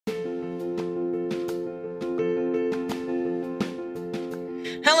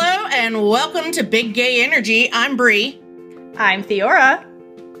and welcome to Big Gay Energy. I'm Bree. I'm Theora.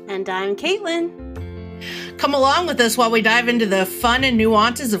 And I'm Caitlin. Come along with us while we dive into the fun and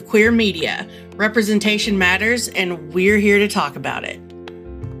nuances of queer media. Representation matters, and we're here to talk about it.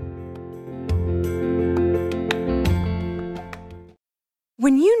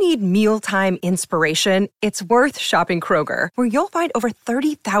 When you need mealtime inspiration, it's worth shopping Kroger, where you'll find over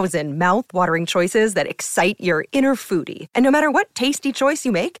 30,000 mouth-watering choices that excite your inner foodie. And no matter what tasty choice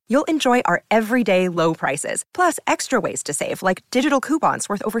you make, you'll enjoy our everyday low prices, plus extra ways to save, like digital coupons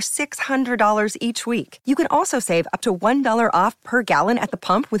worth over $600 each week. You can also save up to $1 off per gallon at the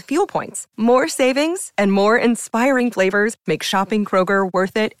pump with fuel points. More savings and more inspiring flavors make shopping Kroger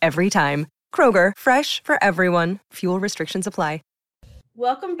worth it every time. Kroger, fresh for everyone. Fuel restrictions apply.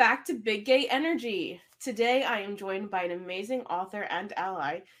 Welcome back to Big Gay Energy. Today I am joined by an amazing author and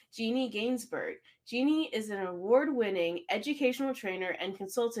ally, Jeannie Gainsburg. Jeannie is an award-winning educational trainer and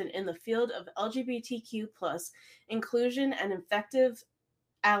consultant in the field of LGBTQ+ inclusion and effective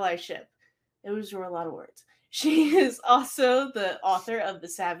allyship. Those were a lot of words. She is also the author of The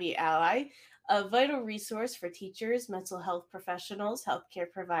Savvy Ally, a vital resource for teachers, mental health professionals,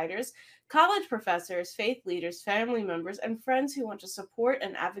 healthcare providers, college professors, faith leaders, family members, and friends who want to support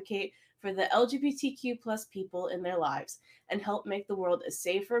and advocate for the LGBTQ+ people in their lives and help make the world a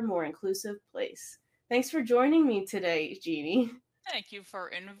safer, more inclusive place. Thanks for joining me today, Jeannie. Thank you for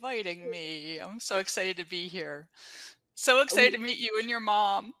inviting me. I'm so excited to be here. So excited to meet you and your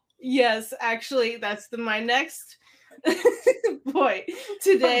mom. Yes, actually, that's my next point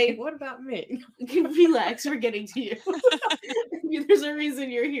today. What about me? Relax, we're getting to you. There's a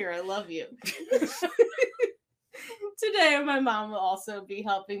reason you're here. I love you. Today, my mom will also be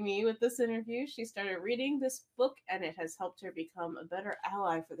helping me with this interview. She started reading this book, and it has helped her become a better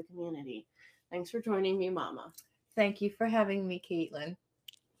ally for the community. Thanks for joining me, Mama. Thank you for having me, Caitlin.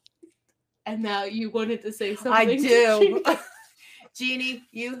 And now you wanted to say something. I do. Jeannie,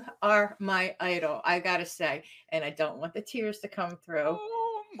 you are my idol, I gotta say. And I don't want the tears to come through.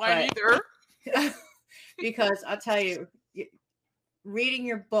 Oh, mine either. Because I'll tell you, reading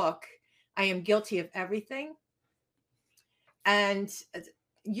your book, I am guilty of everything. And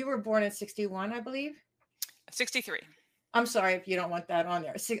you were born in 61, I believe? 63. I'm sorry if you don't want that on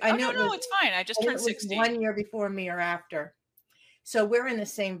there. No, it's fine. I just turned 60. 1 year before me or after. So we're in the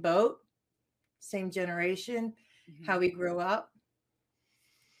same boat, same generation, how we grew up.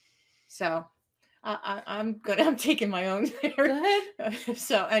 So I'm good. I'm taking my own there. Go ahead.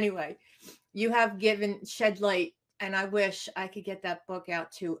 So anyway, you have shed light, and I wish I could get that book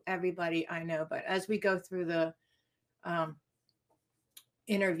out to everybody I know. But as we go through the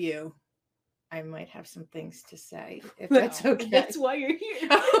interview, I might have some things to say, if that's okay. That's why you're here.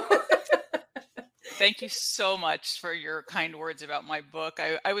 Thank you so much for your kind words about my book.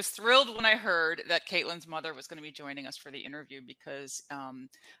 I was thrilled when I heard that Caitlin's mother was going to be joining us for the interview, because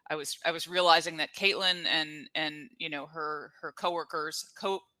I was realizing that Caitlin and you know her coworkers,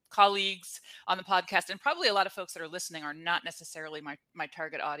 colleagues on the podcast, and probably a lot of folks that are listening are not necessarily my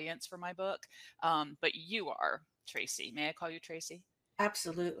target audience for my book, but you are, Tracy. May I call you Tracy?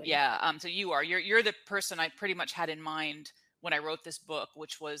 Absolutely. Yeah. So you're the person I pretty much had in mind when I wrote this book,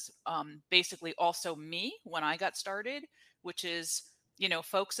 which was basically also me when I got started, which is, you know,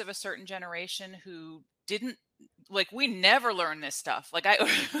 folks of a certain generation who didn't, like, we never learned this stuff. Like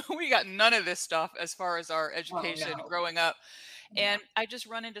we got none of this stuff as far as our education growing up. And I just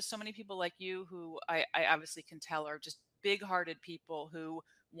run into so many people like you who I obviously can tell are just big-hearted people who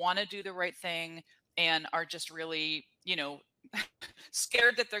want to do the right thing and are just really, you know,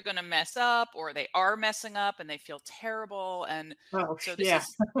 scared that they're going to mess up, or they are messing up and they feel terrible. And so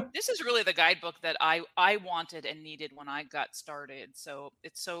this is really the guidebook that I wanted and needed when I got started. So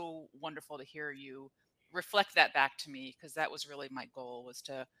it's so wonderful to hear you reflect that back to me, because that was really my goal, was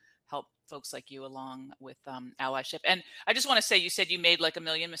to help folks like you along with allyship. And I just want to say, you said you made like 1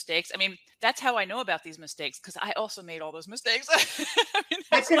 million mistakes. I mean, that's how I know about these mistakes, because I also made all those mistakes.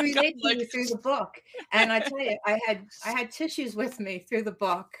 I can relate to you through the book. And I tell you, I had tissues with me through the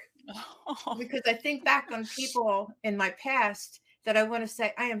book, because I think back on people in my past that I want to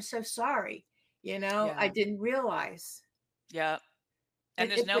say, I am so sorry. You know, I didn't realize. Yeah.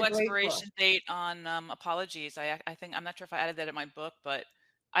 And there's no expiration date on apologies. I think, I'm not sure if I added that in my book, but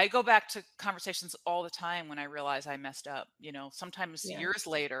I go back to conversations all the time when I realize I messed up. You know, sometimes years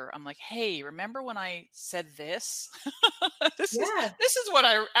later, I'm like, hey, remember when I said this? This is what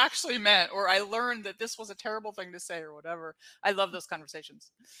I actually meant, or I learned that this was a terrible thing to say, or whatever. I love those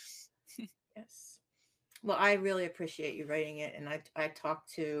conversations. Yes. Well, I really appreciate you writing it. And I talk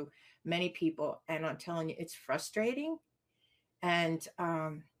to many people, and I'm telling you, it's frustrating. And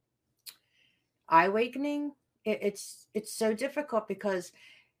eye awakening. It's so difficult because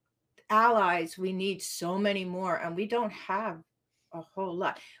allies, we need so many more, and we don't have a whole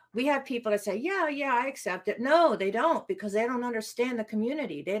lot. We have people that say, yeah, I accept it. No, they don't, because they don't understand the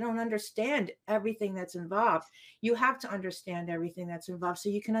community. They don't understand everything that's involved. You have to understand everything that's involved so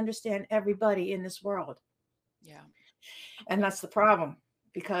you can understand everybody in this world. Yeah. And that's the problem,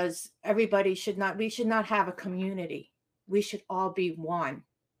 because we should not have a community. We should all be one.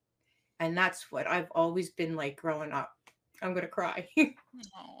 And that's what I've always been like growing up. I'm going to cry.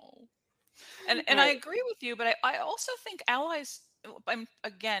 Oh. And I agree with you, but I also think allies, I'm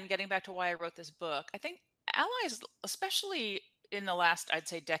again getting back to why I wrote this book. I think allies, especially in the last, I'd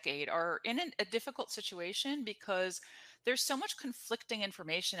say, decade, are in a difficult situation because there's so much conflicting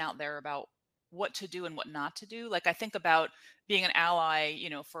information out there about what to do and what not to do. Like I think about being an ally,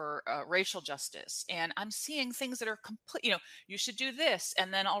 for racial justice, and I'm seeing things that are complete, you should do this,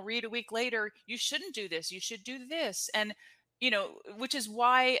 and then I'll read a week later, you shouldn't do this, you should do this. And which is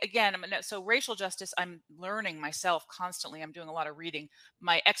why, again, so racial justice, I'm learning myself constantly. I'm doing a lot of reading.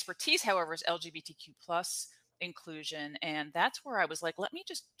 My expertise, however, is LGBTQ plus inclusion. And that's where I was like, let me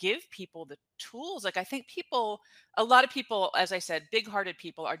just give people the tools. Like, I think a lot of people, as I said, big-hearted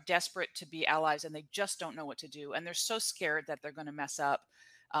people are desperate to be allies, and they just don't know what to do. And they're so scared that they're going to mess up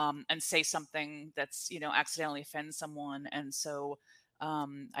and say something that's, accidentally offend someone. And so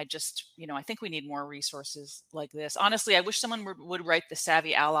I just, I think we need more resources like this. Honestly, I wish someone would write The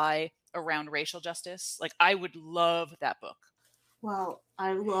Savvy Ally around racial justice. Like, I would love that book. Well,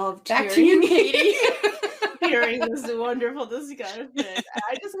 I loved hearing Katie. Hearing this wonderful discussion.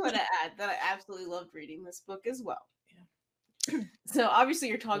 I just want to add that I absolutely loved reading this book as well. Yeah. So obviously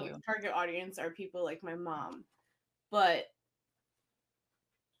your target audience are people like my mom, but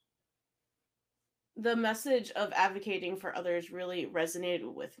the message of advocating for others really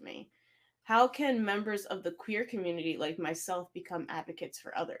resonated with me. How can members of the queer community like myself become advocates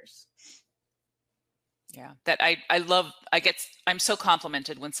for others? Yeah, that I'm so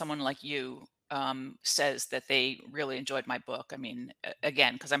complimented when someone like you says that they really enjoyed my book. I mean,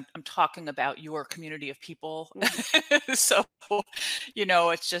 again, because I'm talking about your community of people. So,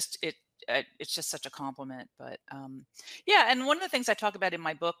 it's just such a compliment. But yeah, and one of the things I talk about in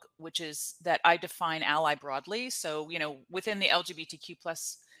my book, which is that I define ally broadly. So, within the LGBTQ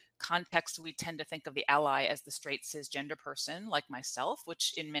plus context, we tend to think of the ally as the straight cisgender person like myself,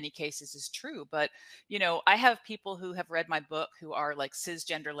 which in many cases is true. But, I have people who have read my book who are like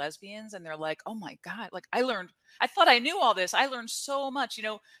cisgender lesbians, and they're like, oh my God, like I thought I knew all this. I learned so much,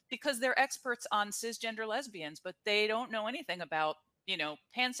 because they're experts on cisgender lesbians, but they don't know anything about,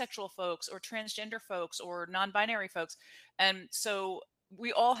 pansexual folks or transgender folks or non-binary folks. And so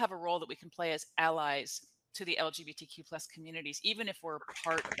we all have a role that we can play as allies to the LGBTQ plus communities, even if we're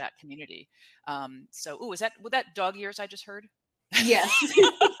part of that community. Was that dog ears I just heard? Yes.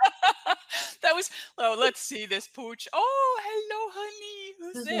 That was, let's see this pooch. Oh, hello,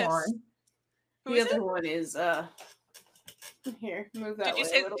 honey. Who's this? Lauren. The other one is, here, move that way.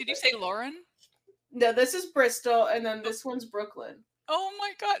 Did you say Lauren? No, this is Bristol, and then this one's Brooklyn. Oh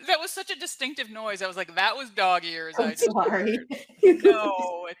my God, that was such a distinctive noise. I was like, that was dog ears. I'm sorry.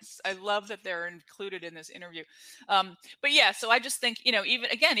 No, I love that they're included in this interview. But yeah, so I just think, even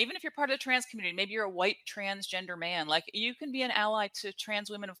if you're part of the trans community, maybe you're a white transgender man, like you can be an ally to trans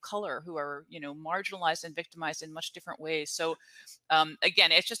women of color who are, marginalized and victimized in much different ways. So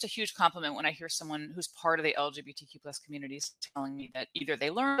again, it's just a huge compliment when I hear someone who's part of the LGBTQ plus communities telling me that either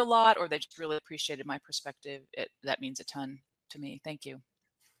they learned a lot or they just really appreciated my perspective. That means a ton to me. Thank you.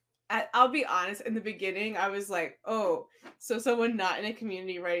 I'll be honest, in the beginning, I was like, oh, so someone not in a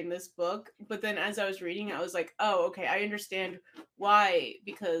community writing this book. But then as I was reading, I was like, oh, okay, I understand why,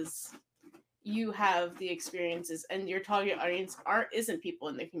 because you have the experiences and your target audience isn't people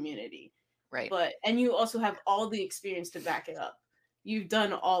in the community. Right. And you also have all the experience to back it up. You've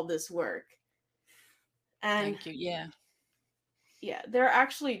done all this work. And thank you. Yeah. Yeah, there are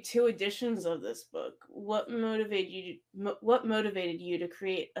actually 2 editions of this book. What motivated you to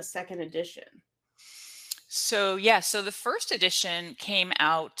create a second edition? So the first edition came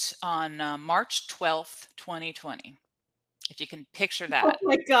out on March 12th, 2020. If you can picture that. Oh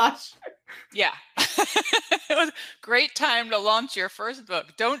my gosh. Yeah. It was a great time to launch your first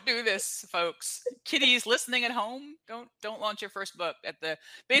book. Don't do this, folks. Kiddies listening at home, don't launch your first book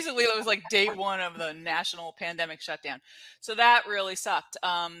basically it was like day 1 of the national pandemic shutdown. So that really sucked.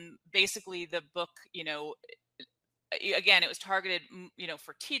 Basically the book, again, it was targeted,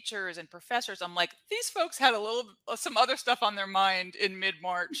 for teachers and professors. I'm like, these folks had some other stuff on their mind in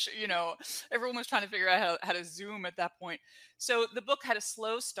mid-March. Everyone was trying to figure out how to Zoom at that point. So the book had a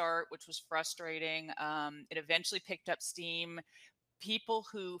slow start, which was frustrating. It eventually picked up steam. People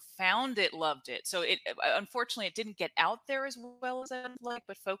who found it loved it. So unfortunately it didn't get out there as well as I would like,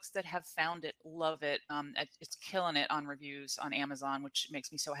 but folks that have found it love it. It's killing it on reviews on Amazon, which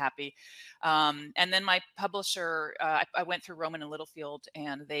makes me so happy. And then my publisher, I went through Rowman and Littlefield,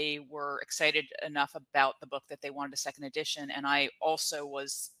 and they were excited enough about the book that they wanted a second edition. And I also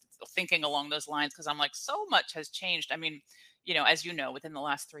was thinking along those lines, because I'm like, so much has changed. I mean, as you know, within the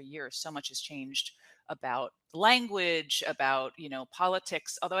last 3 years, so much has changed about language, about,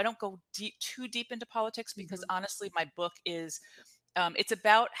 politics, although I don't go too deep into politics, because honestly, my book is, it's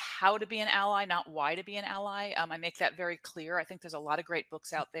about how to be an ally, not why to be an ally. I make that very clear. I think there's a lot of great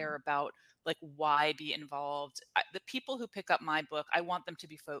books out there about like why be involved. The people who pick up my book, I want them to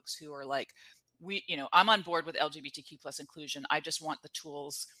be folks who are like, I'm on board with LGBTQ plus inclusion. I just want the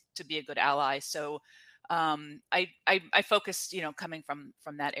tools to be a good ally. So I focused, coming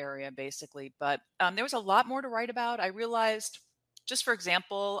from that area basically, but there was a lot more to write about. I realized, just for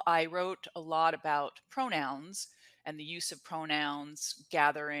example, I wrote a lot about pronouns and the use of pronouns,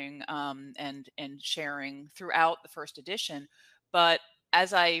 gathering and sharing throughout the first edition. But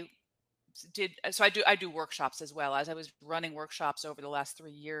as I did, so I do workshops as well. As I was running workshops over the last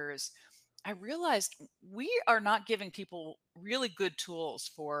 3 years, I realized we are not giving people really good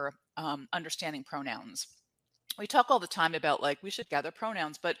tools for understanding pronouns. We talk all the time about like, we should gather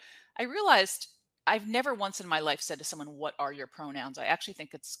pronouns, but I realized I've never once in my life said to someone, what are your pronouns? I actually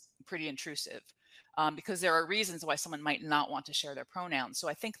think it's pretty intrusive because there are reasons why someone might not want to share their pronouns. So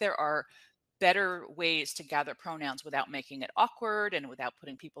I think there are better ways to gather pronouns without making it awkward and without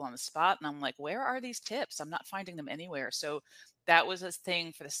putting people on the spot. And I'm like, where are these tips? I'm not finding them anywhere. So that was a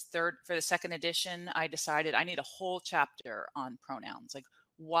thing for the second edition. I decided I need a whole chapter on pronouns, like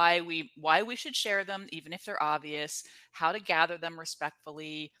why we should share them, even if they're obvious, how to gather them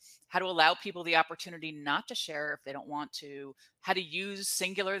respectfully, how to allow people the opportunity not to share if they don't want to, how to use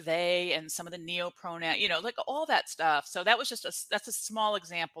singular they and some of the neo-pronoun, like all that stuff. So that was that's a small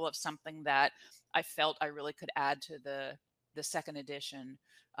example of something that I felt I really could add to the second edition,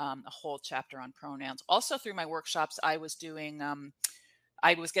 a whole chapter on pronouns. Also through my workshops, I was getting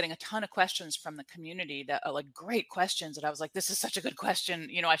a ton of questions from the community that are like great questions that I was like, this is such a good question.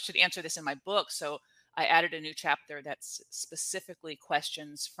 I should answer this in my book. So I added a new chapter that's specifically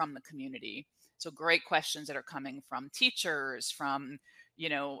questions from the community. So great questions that are coming from teachers, from,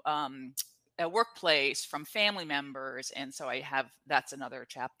 a workplace, from family members. And so that's another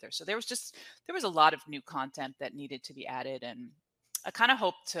chapter. So there was a lot of new content that needed to be added. And I kind of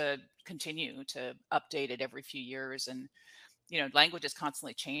hope to continue to update it every few years. And language is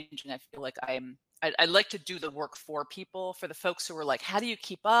constantly changing. I feel like I like to do the work for people, for the folks who are like, how do you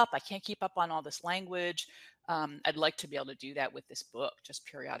keep up? I can't keep up on all this language. I'd like to be able to do that with this book, just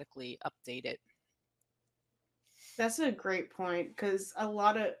periodically update it. That's a great point, because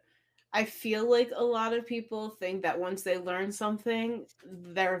I feel like a lot of people think that once they learn something,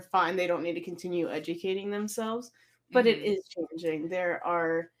 they're fine. They don't need to continue educating themselves, but it is changing. There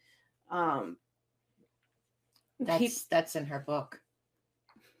are, that's in her book.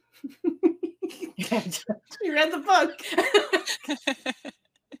 You read the book.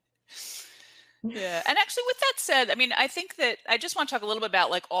 Yeah. And actually, with that said, I mean, I think that I just want to talk a little bit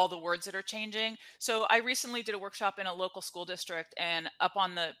about like all the words that are changing. So I recently did a workshop in a local school district, and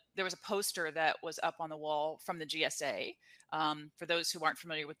there was a poster that was up on the wall from the GSA. For those who aren't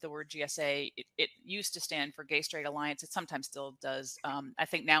familiar with the word GSA, it used to stand for Gay Straight Alliance. It sometimes still does. I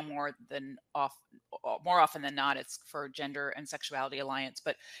think now more often than not, it's for Gender and Sexuality Alliance,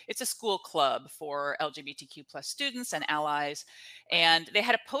 but it's a school club for LGBTQ plus students and allies. And they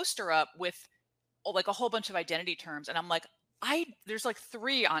had a poster up with like a whole bunch of identity terms. And I'm like, there's like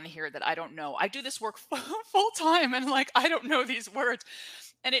 3 on here that I don't know. I do this work full time, and like, I don't know these words.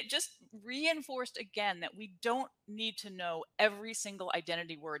 And it just reinforced again that we don't need to know every single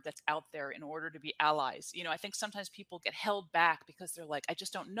identity word that's out there in order to be allies. I think sometimes people get held back because they're like, I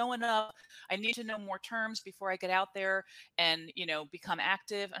just don't know enough. I need to know more terms before I get out there and, become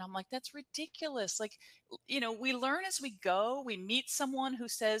active. And I'm like, that's ridiculous. Like, we learn as we go. We meet someone who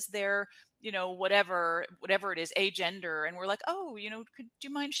says they're, whatever it is, agender. And we're like, oh, do you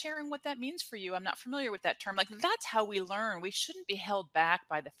mind sharing what that means for you? I'm not familiar with that term. Like, that's how we learn. We shouldn't be held back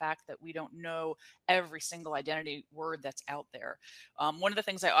by the fact that we don't know every single identity word that's out there. One of the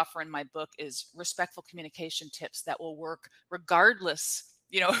things I offer in my book is respectful communication tips that will work regardless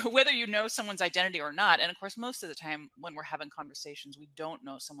whether you know someone's identity or not. And of course, most of the time when we're having conversations, we don't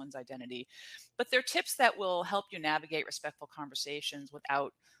know someone's identity, but they're tips that will help you navigate respectful conversations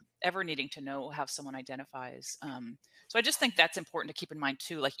without ever needing to know how someone identifies. So I just think that's important to keep in mind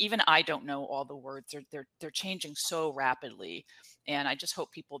too. Like, even I don't know all the words. They're changing so rapidly, and I just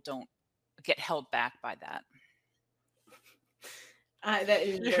hope people don't get held back by that. That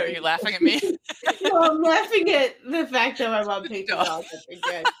is Are you laughing at me? No, I'm laughing at the fact that my mom picked it up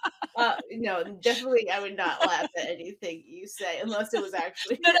again. No, definitely I would not laugh at anything you say unless it was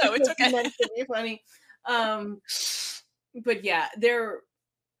actually no, it's okay. meant to be funny. But yeah,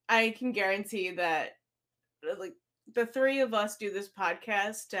 I can guarantee that like the three of us do this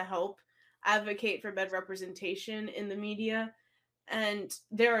podcast to help advocate for better representation in the media, and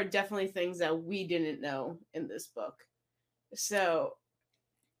there are definitely things that we didn't know in this book. So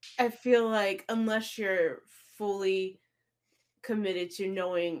I feel like unless you're fully committed to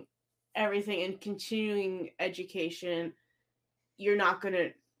knowing everything and continuing education, you're not going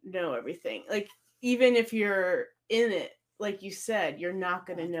to know everything. Like, even if you're in it, like you said, you're not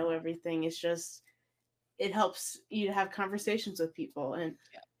going to know everything. It's just, it helps you to have conversations with people. And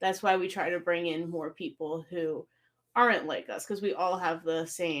that's why we try to bring in more people who aren't like us, because we all have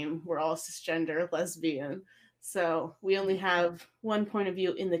we're all cisgender, lesbian. So we only have one point of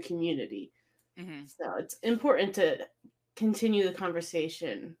view in the community. Mm-hmm. So it's important to continue the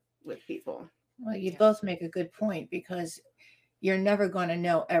conversation with people. Well, you both make a good point, because you're never going to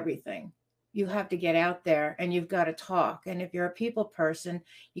know everything. You have to get out there and you've got to talk. And if you're a people person,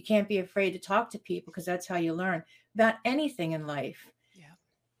 you can't be afraid to talk to people, because that's how you learn about anything in life. Yeah.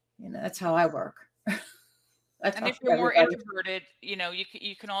 That's how I work. And if you're more introverted, you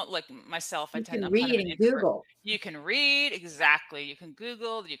can all, like myself, I'm kind of an Google. You can read, exactly. You can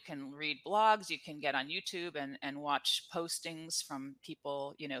Google, you can read blogs, you can get on YouTube and watch postings from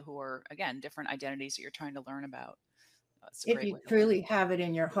people, who are, again, different identities that you're trying to learn about. If you truly have it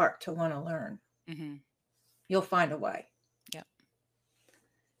in your heart to want to learn, you'll find a way. Yeah.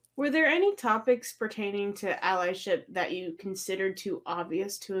 Were there any topics pertaining to allyship that you considered too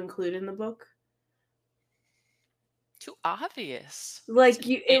obvious to include in the book? Too obvious. Like,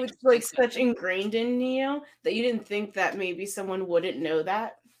 it was like such ingrained in Neo that you didn't think that maybe someone wouldn't know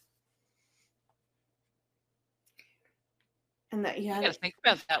that, and that you had to think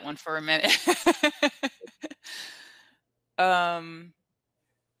about that one for a minute. I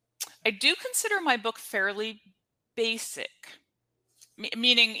do consider my book fairly basic.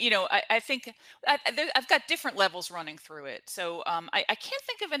 Meaning, I think I've got different levels running through it. So I can't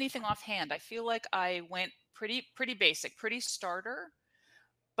think of anything offhand. I feel like I went pretty basic, pretty starter.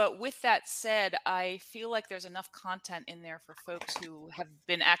 But with that said, I feel like there's enough content in there for folks who have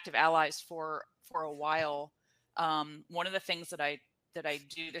been active allies for a while. One of the things that I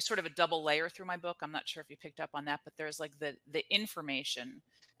do, there's sort of a double layer through my book. I'm not sure if you picked up on that, but there's like the information,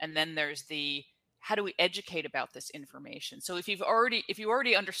 and then there's the how do we educate about this information? So if you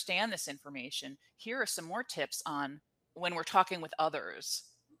already understand this information, here are some more tips on when we're talking with others,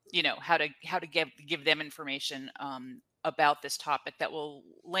 how to give them information about this topic that will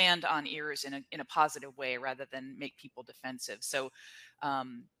land on ears in a positive way rather than make people defensive. So,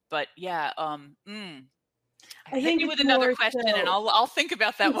 but yeah, I think with another question, and I'll think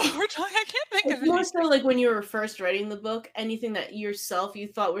about that while we're talking. I can't think of anything. More so like when you were first writing the book, anything that you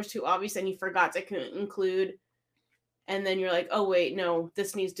thought was too obvious and you forgot to include, and then you're like, oh wait, no,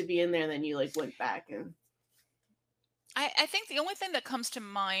 this needs to be in there. And then you like went back and. I think the only thing that comes to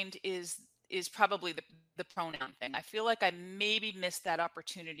mind is probably the pronoun thing. I feel like I maybe missed that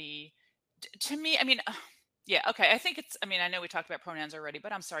opportunity. To me, I mean. Yeah. Okay. I think I know we talked about pronouns already,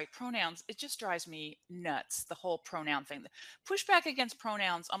 but I'm sorry. Pronouns, it just drives me nuts. The whole pronoun thing, the pushback against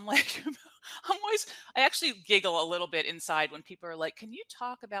pronouns. I'm like, I actually giggle a little bit inside when people are like, can you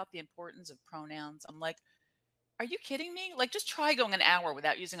talk about the importance of pronouns? I'm like, are you kidding me? Like, just try going an hour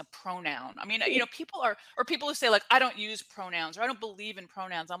without using a pronoun. I mean, people who say like, I don't use pronouns or I don't believe in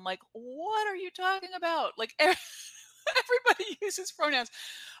pronouns. I'm like, what are you talking about? Like, everybody uses pronouns.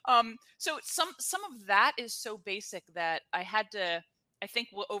 So some of that is so basic that I think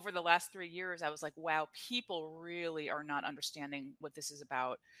over the last 3 years, I was like, wow, people really are not understanding what this is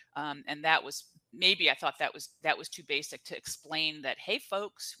about. And that was, maybe I thought that was too basic to explain that, hey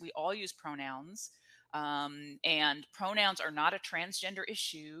folks, we all use pronouns. And pronouns are not a transgender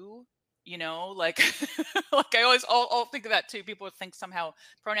issue. Like I always, I'll think of that too. People would think somehow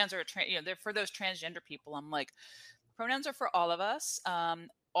pronouns are they're for those transgender people. I'm like, pronouns are for all of us.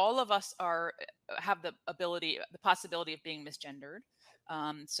 All of us have the possibility of being misgendered.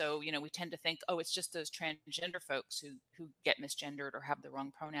 So, we tend to think, oh, it's just those transgender folks who get misgendered or have the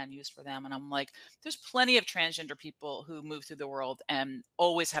wrong pronoun used for them. And I'm like, there's plenty of transgender people who move through the world and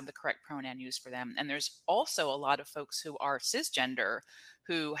always have the correct pronoun used for them. And there's also a lot of folks who are cisgender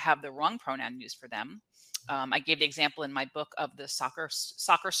who have the wrong pronoun used for them. I gave the example in my book of the soccer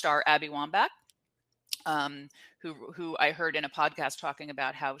star Abby Wambach, who I heard in a podcast talking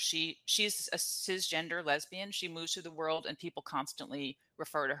about how she's a cisgender lesbian. She moves through the world and people constantly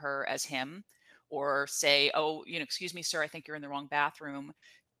refer to her as him, or say, oh, excuse me, sir, I think you're in the wrong bathroom,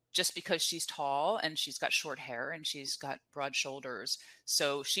 just because she's tall and she's got short hair and she's got broad shoulders.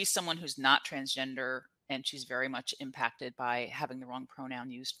 So she's someone who's not transgender, and she's very much impacted by having the wrong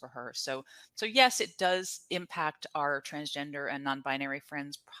pronoun used for her. So yes, it does impact our transgender and non-binary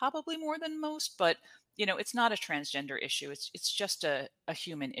friends probably more than most, but it's not a transgender issue. It's just a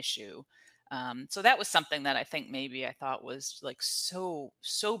human issue. So that was something that I think maybe I thought was like so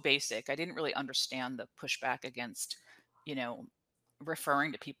basic. I didn't really understand the pushback against,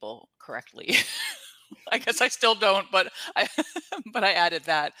 referring to people correctly. I guess I still don't, but I added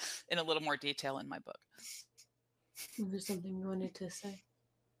that in a little more detail in my book. Was there something you wanted to say?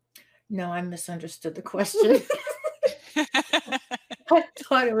 No, I misunderstood the question. I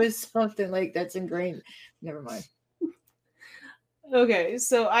thought it was something like that's ingrained. Never mind. Okay,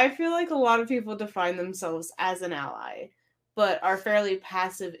 so I feel like a lot of people define themselves as an ally, but are fairly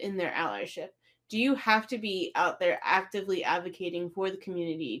passive in their allyship. Do you have to be out there actively advocating for the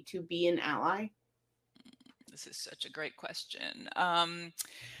community to be an ally? This is such a great question.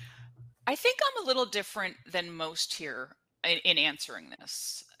 I think I'm a little different than most here in answering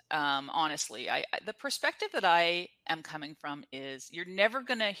this. Honestly, the perspective that I am coming from is you're never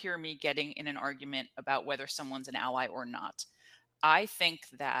going to hear me getting in an argument about whether someone's an ally or not. I think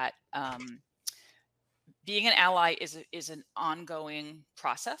that being an ally is an ongoing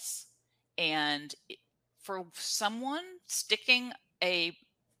process. And for someone sticking a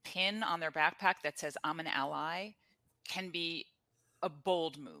pin on their backpack that says, I'm an ally, can be a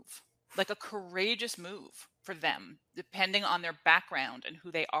bold move, like a courageous move for them, depending on their background and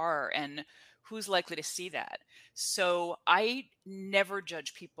who they are and who's likely to see that. So I never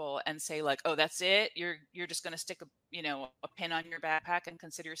judge people and say like, oh, that's it. You're just going to stick a pin on your backpack and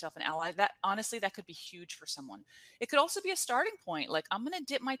consider yourself an ally. That honestly, that could be huge for someone. It could also be a starting point. Like, I'm going to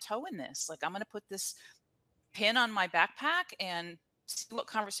dip my toe in this. Like, I'm going to put this pin on my backpack and see what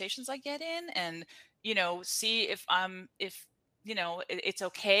conversations I get in, and see if it's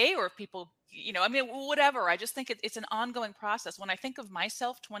okay, or if people, whatever. I just think it's an ongoing process. When I think of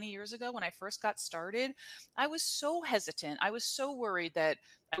myself 20 years ago, when I first got started, I was so hesitant. I was so worried that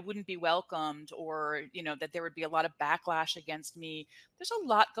I wouldn't be welcomed, or, that there would be a lot of backlash against me. There's a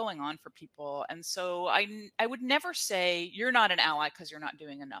lot going on for people. And so I would never say you're not an ally because you're not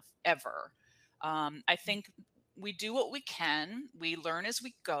doing enough, ever. I think we do what we can. We learn as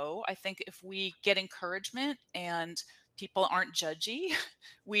we go. I think if we get encouragement and people aren't judgy,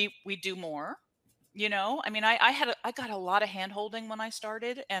 we do more. I got a lot of hand holding when I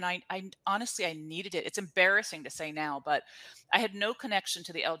started, and I honestly, I needed it. It's embarrassing to say now, but I had no connection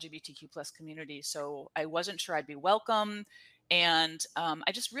to the LGBTQ plus community, so I wasn't sure I'd be welcome. And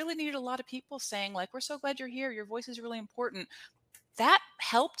I just really needed a lot of people saying like, we're so glad you're here. Your voice is really important. That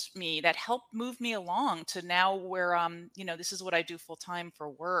helped me. That helped move me along to now where, this is what I do full time for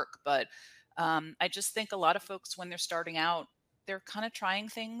work. But I just think a lot of folks, when they're starting out, they're kind of trying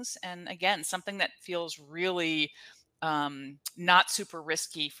things. And again, something that feels really not super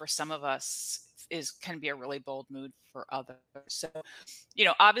risky for some of us can be a really bold move for others. So,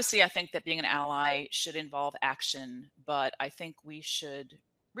 obviously I think that being an ally should involve action, but I think we should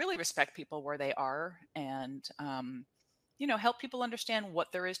really respect people where they are, and, help people understand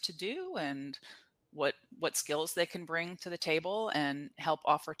what there is to do and what skills they can bring to the table, and help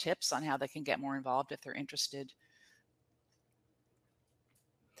offer tips on how they can get more involved if they're interested.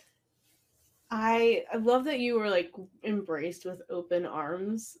 I love that you were like embraced with open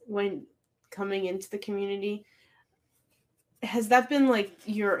arms when coming into the community. Has that been like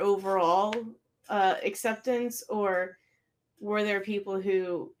your overall acceptance, or were there people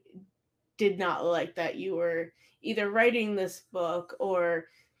who did not like that you were either writing this book, or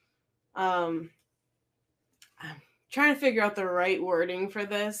I'm trying to figure out the right wording for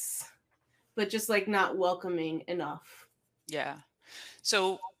this, but just like not welcoming enough? Yeah.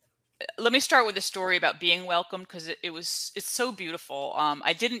 So let me start with a story about being welcomed, because it's so beautiful.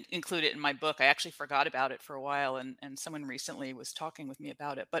 I didn't include it in my book. I actually forgot about it for a while, and someone recently was talking with me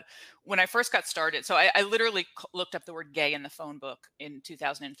about it. But when I first got started, so I literally looked up the word gay in the phone book in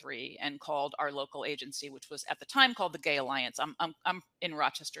 2003 and called our local agency, which was at the time called the Gay Alliance. I'm in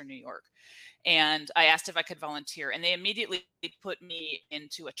Rochester, New York. And I asked if I could volunteer, and they immediately put me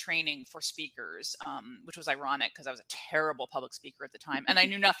into a training for speakers, which was ironic because I was a terrible public speaker at the time, and I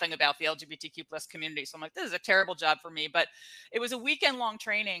knew nothing about the LGBTQ plus community. So I'm like, this is a terrible job for me. But it was a weekend long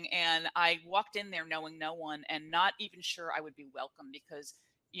training, and I walked in there knowing no one and not even sure I would be welcome, because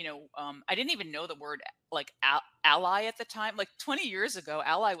I didn't even know the word like ally at the time. Like 20 years ago,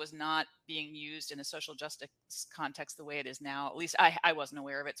 ally was not being used in a social justice context the way it is now. At least I wasn't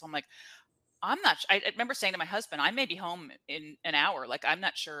aware of it. So I'm like, I'm not. I remember saying to my husband, "I may be home in an hour. Like, I'm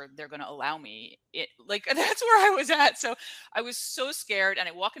not sure they're going to allow me." Like, that's where I was at. So I was so scared, and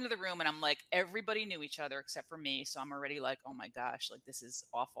I walk into the room, and I'm like, everybody knew each other except for me. So I'm already like, "Oh my gosh, like this is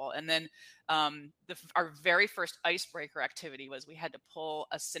awful." And then our very first icebreaker activity was we had to pull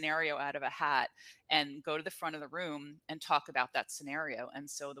a scenario out of a hat and go to the front of the room and talk about that scenario. And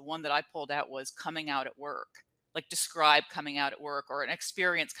so the one that I pulled out was coming out at work. Like, describe coming out at work or an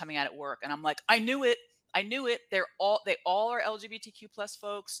experience coming out at work. And I'm like, I knew it. They all are LGBTQ plus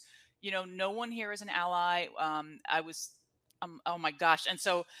folks. No one here is an ally. Oh my gosh. And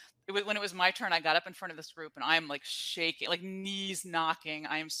so when it was my turn, I got up in front of this group and I'm like shaking, like knees knocking.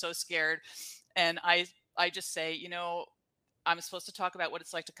 I am so scared. And I just say, I'm supposed to talk about what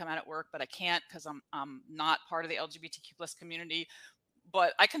it's like to come out at work, but I can't because I'm not part of the LGBTQ plus community.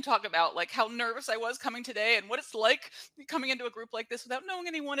 But I can talk about like how nervous I was coming today and what it's like coming into a group like this without knowing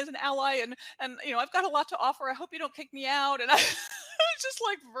anyone as an ally. And I've got a lot to offer. I hope you don't kick me out. And I was just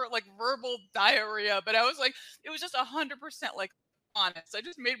like verbal diarrhea. But I was like, it was just 100% like honest. I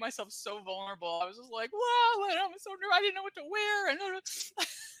just made myself so vulnerable. I was just like, wow, and I'm so nervous. I didn't know what to wear. And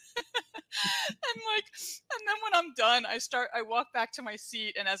and then when I'm done, I walk back to my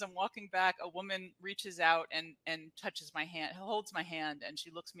seat, and as I'm walking back, a woman reaches out and touches my hand, holds my hand, and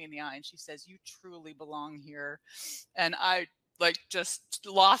she looks me in the eye and she says, "You truly belong here." And I like just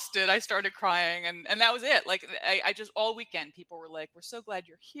lost it. I started crying, and that was it. Like I just, all weekend people were like, "We're so glad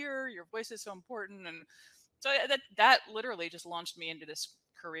you're here. Your voice is so important." And so that literally just launched me into this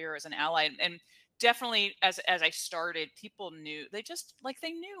career as an ally. And definitely as I started, people knew, they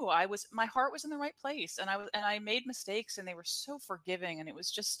knew my heart was in the right place, and I made mistakes, and they were so forgiving, and it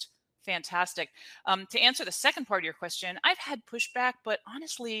was just fantastic. To answer the second part of your question, I've had pushback, but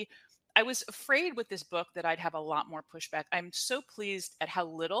honestly, I was afraid with this book that I'd have a lot more pushback. I'm so pleased at how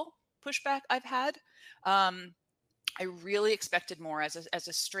little pushback I've had. I really expected more as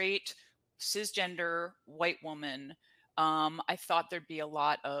a straight cisgender white woman. I thought there'd be a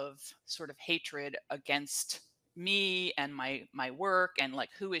lot of sort of hatred against me and my work, and like,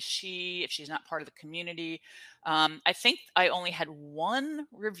 who is she if she's not part of the community? I think I only had one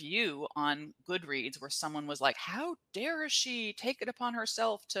review on Goodreads where someone was like, "How dare she take it upon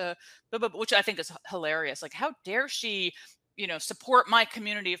herself to," which I think is hilarious. Like, how dare she support my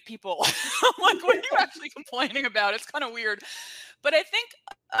community of people? I'm like, what are you actually complaining about? It's kind of weird. But I think,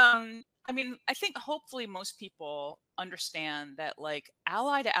 I think hopefully most people understand that like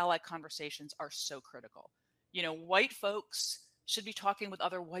ally to ally conversations are so critical. White folks should be talking with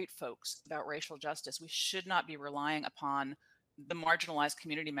other white folks about racial justice. We should not be relying upon the marginalized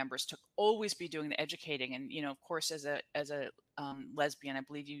community members to always be doing the educating. And, of course, as a lesbian, I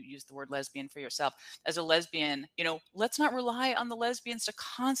believe you used the word lesbian for yourself. As a lesbian, let's not rely on the lesbians to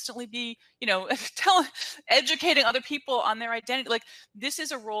constantly be, educating other people on their identity. Like, this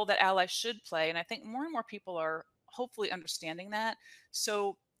is a role that allies should play. And I think more and more people are hopefully understanding that.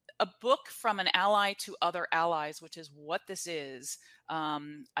 So a book from an ally to other allies, which is what this is,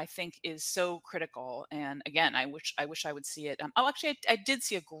 I think is so critical. And again, I wish I would see it. Actually, I did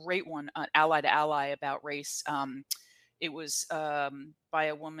see a great one, Ally to Ally, about race. It was by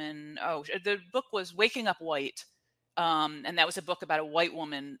a woman. Oh, the book was Waking Up White. And that was a book about a white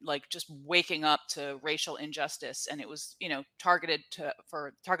woman, like just waking up to racial injustice. And it was, target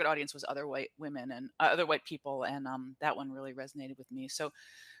audience was other white women and other white people. And that one really resonated with me. So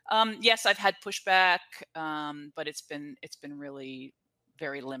yes, I've had pushback, but it's been really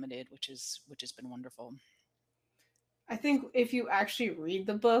very limited, which has been wonderful. I think if you actually read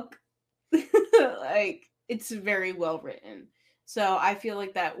the book, like, it's very well written. So I feel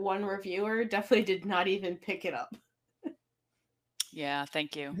like that one reviewer definitely did not even pick it up. Yeah,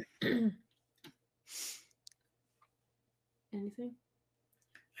 thank you. Anything?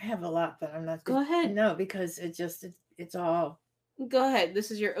 I have a lot, but I'm not. Go ahead. No, because it's all Go ahead.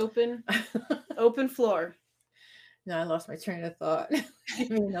 This is your open floor. No, I lost my train of thought. Give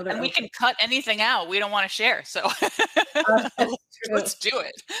me another. And we can cut anything out we don't want to share. So let's do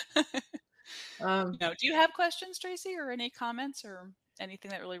it. No, do you have questions, Tracy, or any comments or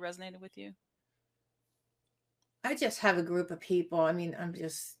anything that really resonated with you? I just have a group of people. I mean,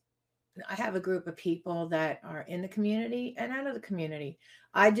 I have a group of people that are in the community and out of the community.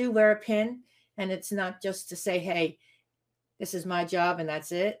 I do wear a pin, and it's not just to say, hey, this is my job and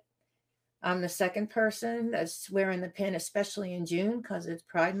that's it. I'm the second person that's wearing the pin, especially in June because it's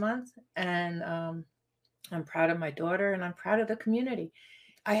Pride Month. And I'm proud of my daughter and I'm proud of the community.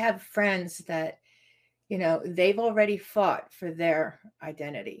 I have friends that, they've already fought for their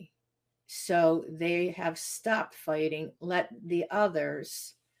identity. So they have stopped fighting, let the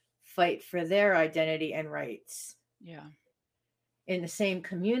others fight for their identity and rights. Yeah. In the same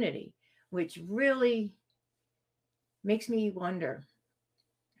community, which really makes me wonder,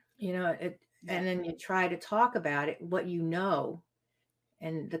 and then you try to talk about it, what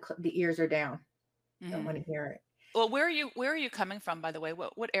and the ears are down. Don't want to hear it. Well, where are you coming from, by the way?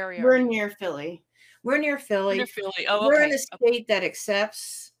 What area? We're near Philly. We're near Philly. Near Philly. Oh, okay. We're in a state that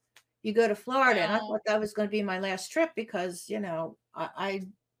accepts you go to Florida, and I thought that was going to be my last trip because, I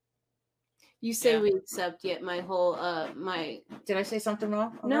You say we accept, yet my whole Did I say something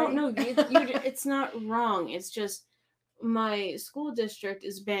wrong? No, it's not wrong. It's just my school district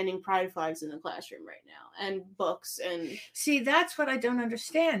is banning pride flags in the classroom right now, and books, and see, that's what I don't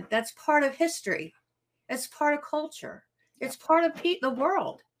understand. That's part of history. It's part of culture. It's part of the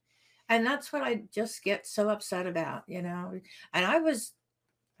world, and that's what I just get so upset about, And I was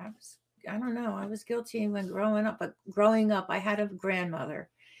I don't know. I was guilty when growing up. But growing up, I had a grandmother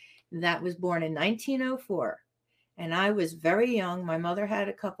that was born in 1904, and I was very young. My mother had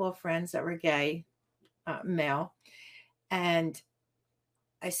a couple of friends that were gay, male, and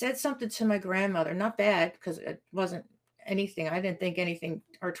I said something to my grandmother, not bad because it wasn't anything. I didn't think anything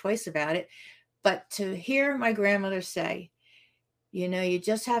or twice about it, but to hear my grandmother say, you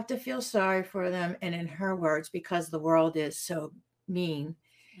just have to feel sorry for them, and in her words, because the world is so mean,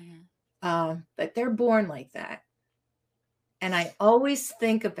 but they're born like that. And I always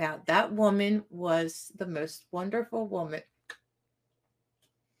think about that woman was the most wonderful woman.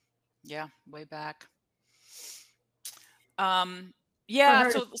 Yeah, way back. Yeah.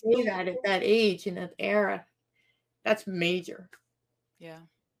 So say that at that age in that era, that's major. Yeah.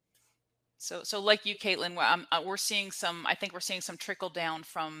 So like you, Caitlin, we're seeing some. I think we're seeing some trickle down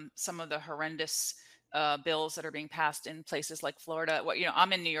from some of the horrendous bills that are being passed in places like Florida.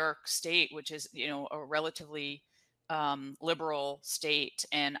 I'm in New York State, which is a relatively liberal state,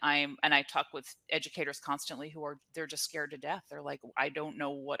 and I talk with educators constantly they're just scared to death. They're like, I don't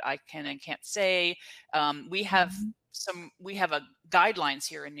know what I can and can't say. We have guidelines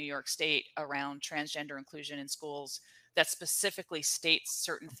here in New York State around transgender inclusion in schools that specifically states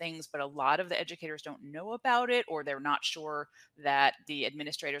certain things, but a lot of the educators don't know about it, or they're not sure that the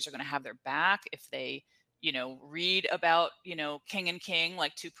administrators are going to have their back if they read about King and King,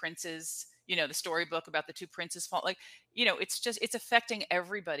 like two princes, the storybook about the two princes fall. Like, it's affecting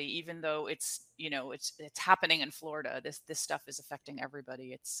everybody, even though it's happening in Florida. This stuff is affecting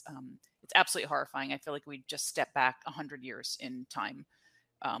everybody. It's absolutely horrifying. I feel like we just step back 100 years in time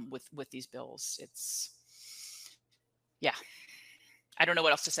with these bills. Yeah, I don't know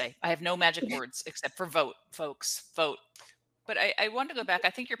what else to say. I have no magic words except for vote, folks, vote. But I want to go back. I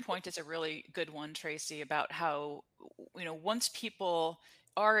think your point is a really good one, Tracy, about how, once people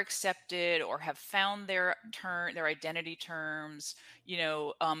are accepted or have found their identity terms,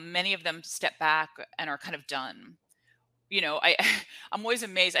 many of them step back and are kind of done. I'm always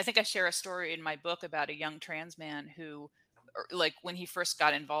amazed. I think I share a story in my book about a young trans man who, like, when he first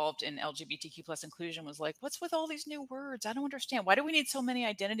got involved in LGBTQ plus inclusion, was like, what's with all these new words? I don't understand. Why do we need so many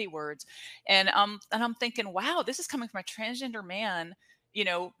identity words? And I'm thinking, wow, this is coming from a transgender man,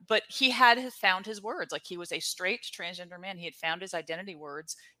 but he had found his words. Like, he was a straight transgender man. He had found his identity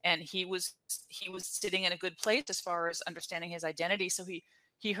words, and he was sitting in a good place as far as understanding his identity. So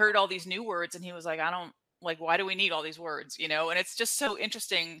he heard all these new words, and he was like, why do we need all these words? And it's just so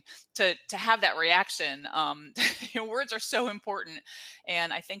interesting to have that reaction. Words are so important.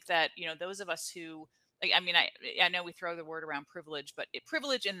 And I think that, those of us who, I know we throw the word around privilege, but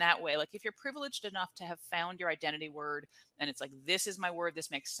privilege in that way, like, if you're privileged enough to have found your identity word and it's like, this is my word, this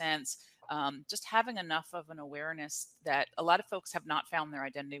makes sense. Just having enough of an awareness that a lot of folks have not found their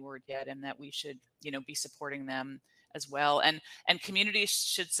identity word yet, and that we should, be supporting them. as well. And communities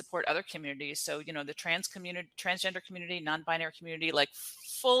should support other communities. So, the transgender community, non-binary community, like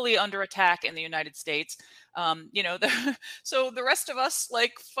fully under attack in the United States. So the rest of us,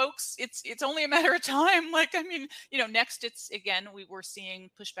 like folks, it's only a matter of time. Like, I mean, next it's again, we're seeing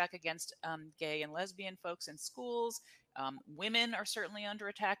pushback against gay and lesbian folks in schools. Women are certainly under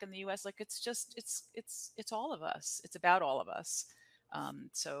attack in the US. Like, it's just, it's all of us. It's about all of us.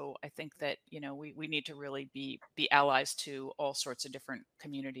 So I think that, we need to really be allies to all sorts of different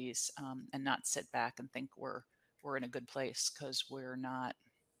communities, and not sit back and think we're in a good place, because we're not.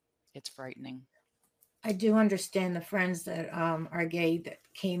 It's frightening. I do understand the friends that are gay that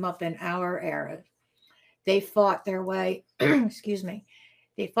came up in our era. They fought their way, excuse me,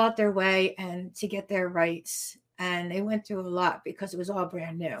 they fought their way and to get their rights. And they went through a lot because it was all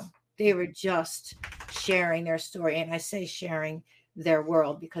brand new. They were just sharing their story. And I say sharing their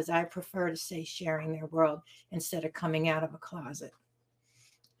world because I prefer to say sharing their world instead of coming out of a closet.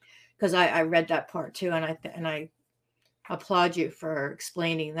 Because I read that part too. And I applaud you for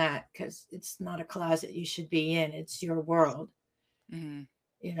explaining that, because it's not a closet you should be in. It's your world. Mm-hmm.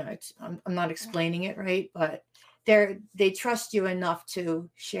 I'm not explaining it right, but they trust you enough to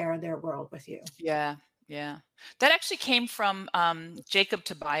share their world with you. Yeah. Yeah. That actually came from Jacob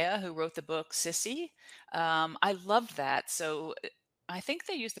Tobiah, who wrote the book Sissy. I loved that. So I think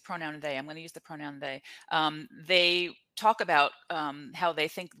they use the pronoun they. I'm going to use the pronoun they. They talk about how they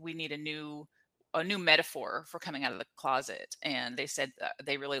think we need a new metaphor for coming out of the closet. And they said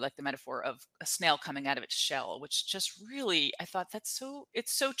they really like the metaphor of a snail coming out of its shell, which just really, I thought it's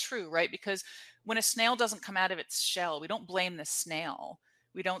so true, right? Because when a snail doesn't come out of its shell, we don't blame the snail.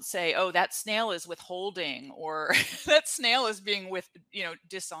 We don't say, oh, that snail is withholding, or that snail is being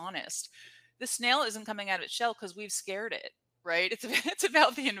dishonest. The snail isn't coming out of its shell because we've scared it, right? It's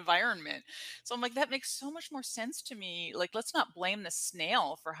about the environment. So I'm like, that makes so much more sense to me. Like, let's not blame the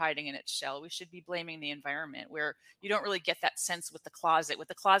snail for hiding in its shell. We should be blaming the environment, where you don't really get that sense with the closet. With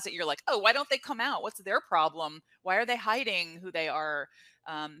the closet, you're like, oh, why don't they come out? What's their problem? Why are they hiding who they are?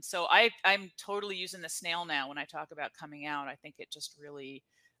 So I'm totally using the snail now when I talk about coming out. I think it just really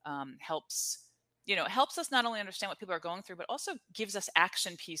helps us not only understand what people are going through, but also gives us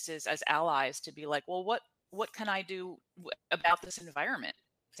action pieces as allies to be like, well, what can I do about this environment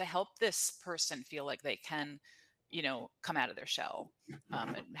to help this person feel like they can, come out of their shell,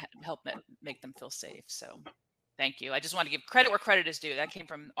 and help make them feel safe. So thank you. I just want to give credit where credit is due. That came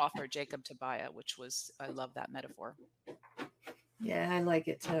from author Jacob Tobiah, I love that metaphor. Yeah, I like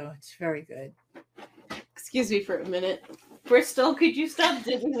it too. It's very good. Excuse me for a minute. Bristol, could you stop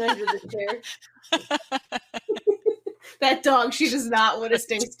digging under the chair? That dog, she does not want to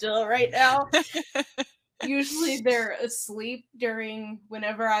stay still right now. Usually they're asleep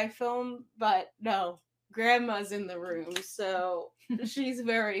whenever I film, but no, Grandma's in the room, so she's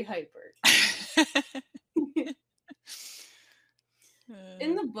very hyper.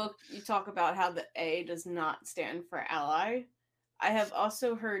 In the book, you talk about how the A does not stand for ally. I have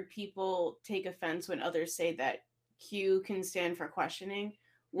also heard people take offense when others say that Q can stand for questioning.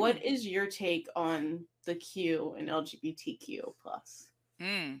 What is your take on the Q in LGBTQ+?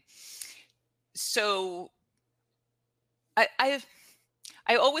 So I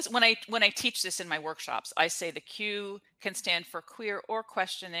always, when I teach this in my workshops, I say the Q can stand for queer or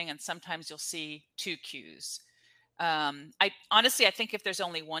questioning, and sometimes you'll see two Qs. I think if there's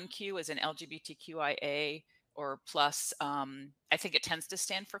only one Q, as in LGBTQIA or plus, I think it tends to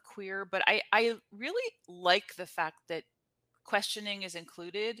stand for queer. But I really like the fact that questioning is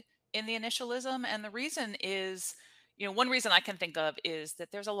included in the initialism. And the reason is, one reason I can think of is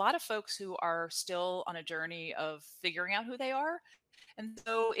that there's a lot of folks who are still on a journey of figuring out who they are. And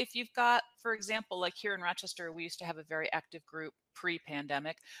so if you've got, for example, like here in Rochester, we used to have a very active group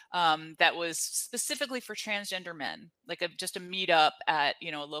pre-pandemic that was specifically for transgender men, like just a meetup at,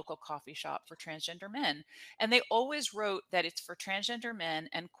 a local coffee shop for transgender men. And they always wrote that it's for transgender men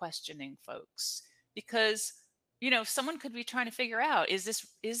and questioning folks, because someone could be trying to figure out, is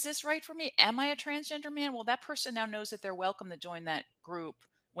this right for me? Am I a transgender man? Well, that person now knows that they're welcome to join that group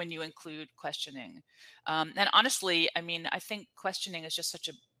when you include questioning. And honestly, I think questioning is just such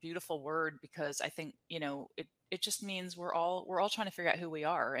a beautiful word, because I think, it just means we're all trying to figure out who we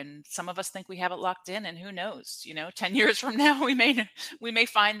are. And some of us think we have it locked in, and who knows, 10 years from now, we may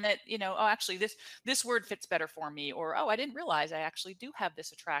find that, oh, actually this word fits better for me, or, oh, I didn't realize I actually do have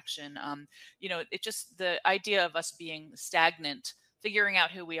this attraction. It just, the idea of us being stagnant, figuring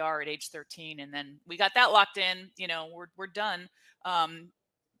out who we are at age 13, and then we got that locked in, we're done.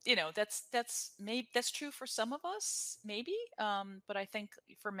 that's true for some of us, maybe. But I think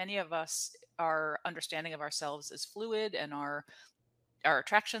for many of us, our understanding of ourselves is fluid, and our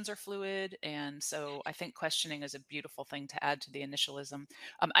attractions are fluid. And so I think questioning is a beautiful thing to add to the initialism.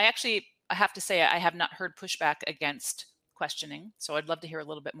 I have to say, I have not heard pushback against questioning. So I'd love to hear a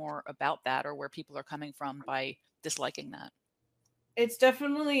little bit more about that, or where people are coming from by disliking that. It's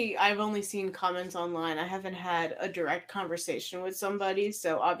definitely, I've only seen comments online. I haven't had a direct conversation with somebody.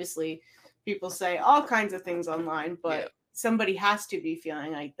 So obviously people say all kinds of things online, but somebody has to be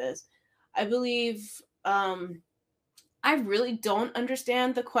feeling like this. I believe, I really don't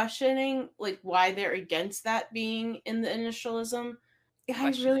understand the questioning, like why they're against that being in the initialism.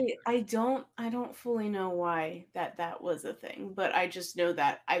 I don't fully know why that was a thing, but I just know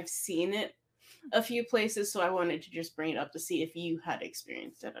that I've seen it a few places, so I wanted to just bring it up to see if you had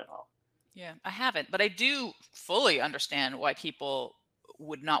experienced it at all. Yeah, I haven't, but I do fully understand why people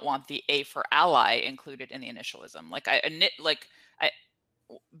would not want the A for ally included in the initialism.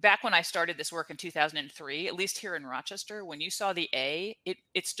 Back when I started this work in 2003, at least here in Rochester, when you saw the A,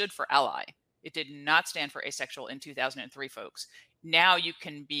 it stood for ally. It did not stand for asexual in 2003, folks. Now you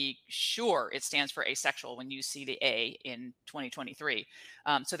can be sure it stands for asexual when you see the A in 2023.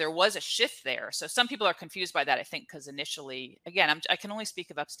 So there was a shift there. So some people are confused by that, I think, because initially, again, I can only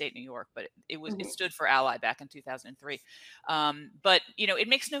speak of upstate New York, but it stood for ally back in 2003. But it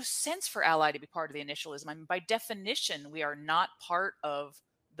makes no sense for ally to be part of the initialism. I mean, by definition, we are not part of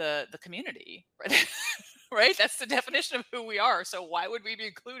the community, right? Right? That's the definition of who we are. So why would we be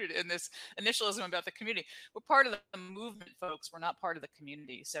included in this initialism about the community? We're part of the movement, folks. We're not part of the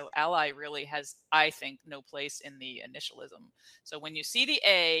community. So ally really has, I think, no place in the initialism. So when you see the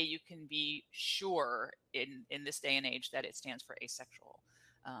A, you can be sure in this day and age that it stands for asexual.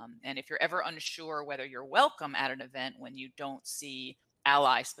 And if you're ever unsure whether you're welcome at an event when you don't see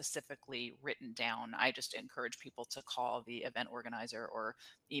ally specifically written down, I just encourage people to call the event organizer or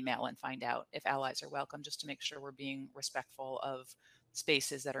email and find out if allies are welcome, just to make sure we're being respectful of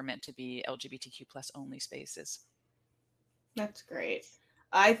spaces that are meant to be LGBTQ plus only spaces. That's great.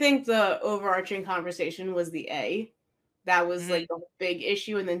 I think the overarching conversation was the A. That was like a big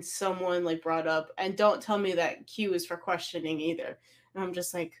issue, and then someone like brought up, and don't tell me that Q is for questioning either. And I'm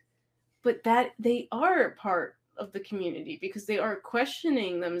just like, but that they are part of the community because they are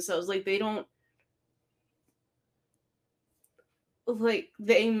questioning themselves. Like they don't, like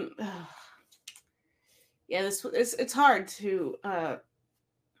they, yeah, it's hard to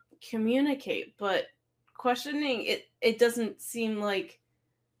communicate, but questioning it doesn't seem like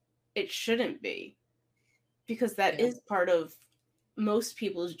it shouldn't be, because that is part of most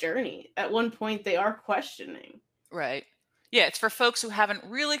people's journey. At one point they are questioning. Right. Yeah, it's for folks who haven't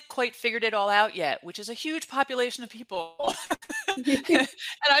really quite figured it all out yet, which is a huge population of people. And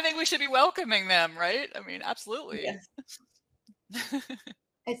I think we should be welcoming them, right? I mean, absolutely. Yes.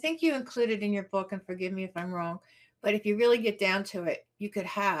 I think you included in your book, and forgive me if I'm wrong, but if you really get down to it, you could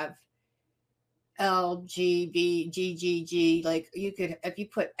have LGBTQ, like you could, if you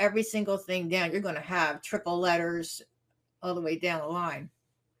put every single thing down, you're going to have triple letters all the way down the line.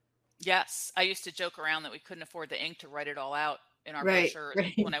 Yes, I used to joke around that we couldn't afford the ink to write it all out in our brochure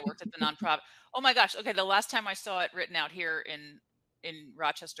when I worked at the nonprofit. Oh my gosh! Okay, the last time I saw it written out here in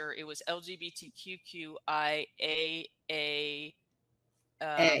Rochester, it was LGBTQIAA.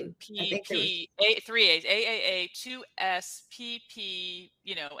 PP, 3 A's, AAA, 2S, PP,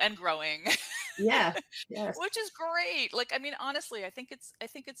 and growing. Yeah. Yes. Which is great. Like, I mean, honestly, I think it's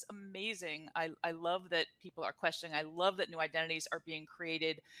amazing. I love that people are questioning. I love that new identities are being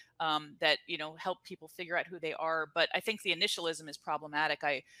created that, help people figure out who they are. But I think the initialism is problematic.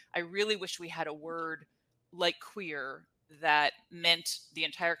 I really wish we had a word like queer that meant the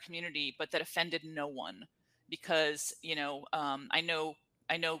entire community, but that offended no one. Because,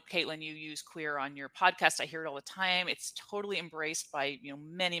 I know, Caitlin, you use queer on your podcast. I hear it all the time. It's totally embraced by,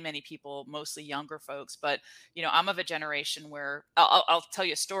 many, many people, mostly younger folks. But, I'm of a generation where I'll tell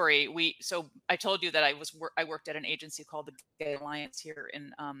you a story. So I told you that I worked at an agency called the Gay Alliance here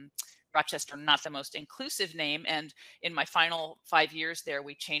in Rochester, not the most inclusive name. And in my final 5 years there,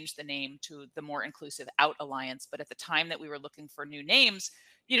 we changed the name to the more inclusive Out Alliance. But at the time that we were looking for new names,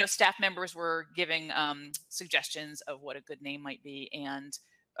 staff members were giving suggestions of what a good name might be. And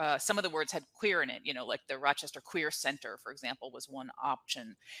some of the words had queer in it, like the Rochester Queer Center, for example, was one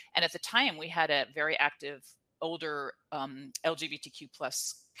option. And at the time we had a very active older LGBTQ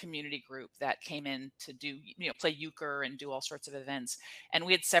plus community group that came in to do, play euchre and do all sorts of events. And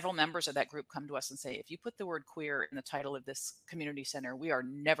we had several members of that group come to us and say, if you put the word queer in the title of this community center, we are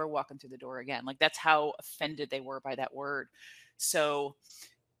never walking through the door again. Like, that's how offended they were by that word. So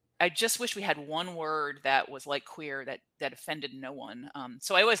I just wish we had one word that was like queer that offended no one.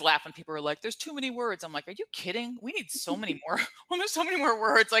 So I always laugh when people are like, "There's too many words." I'm like, "Are you kidding? We need so many more. Well, there's so many more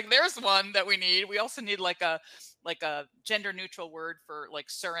words. Like, there's one that we need. We also need like a gender neutral word for like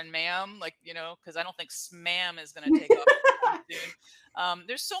sir and ma'am, like, because I don't think smam is going to take off soon.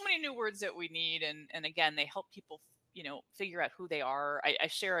 There's so many new words that we need, and again, they help people figure out who they are. I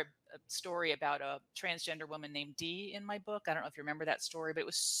share a story about a transgender woman named Dee in my book. I don't know if you remember that story, but it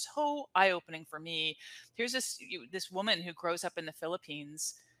was so eye-opening for me. Here's this woman who grows up in the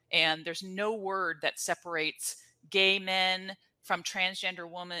Philippines, and there's no word that separates gay men from transgender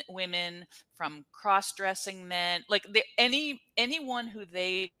women, from cross-dressing men, like anyone who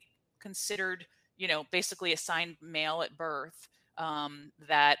they considered, basically assigned male at birth,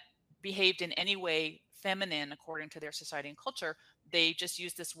 that behaved in any way feminine according to their society and culture. They just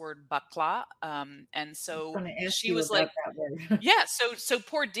used this word bakla, and so I'm going to ask she you was about like, that word. yeah, so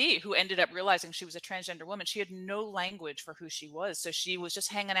poor Dee, who ended up realizing she was a transgender woman, she had no language for who she was. So she was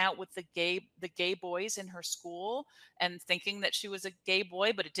just hanging out with the gay boys in her school and thinking that she was a gay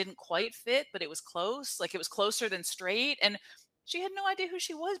boy, but it didn't quite fit, but it was close. Like, it was closer than straight. And she had no idea who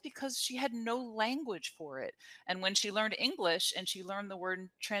she was because she had no language for it. And when she learned English and she learned the word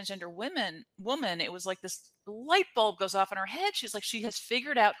transgender woman, it was like this light bulb goes off in her head. She's like, she has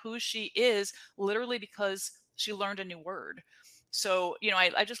figured out who she is literally because she learned a new word. So,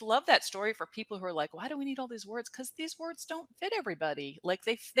 I just love that story for people who are like, why do we need all these words? Because these words don't fit everybody. Like,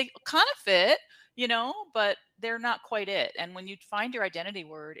 they kind of fit, but they're not quite it. And when you find your identity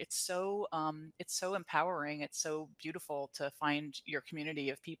word, it's so empowering. It's so beautiful to find your community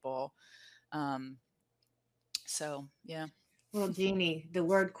of people. So, yeah. Well, Jeannie, the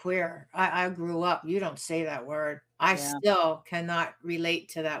word queer, I grew up, you don't say that word. I Yeah. still cannot relate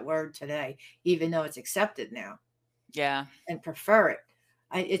to that word today, even though it's accepted now. Yeah. And prefer it.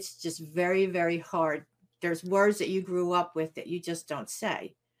 It's just very, very hard. There's words that you grew up with that you just don't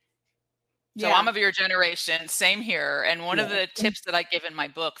say. So I'm of your generation, same here. And one of Yeah. the tips that I give in my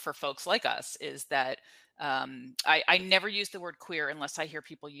book for folks like us is that I never use the word queer unless I hear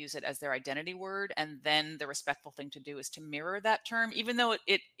people use it as their identity word. And then the respectful thing to do is to mirror that term, even though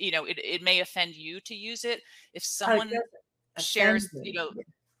it may offend you to use it. If someone shares,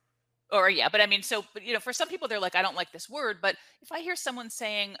 or yeah, but I mean, but for some people, they're like, I don't like this word. But if I hear someone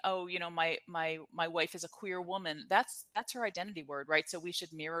saying, oh, my wife is a queer woman, that's her identity word, right? So we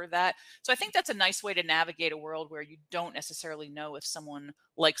should mirror that. So I think that's a nice way to navigate a world where you don't necessarily know if someone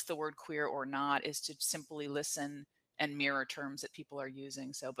likes the word queer or not, is to simply listen and mirror terms that people are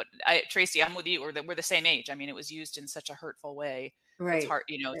using. So, but Tracy, I'm with you, we're the same age. I mean, it was used in such a hurtful way. Right. It's hard,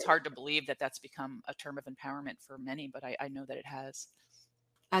 it's hard to believe that that's become a term of empowerment for many, but I know that it has.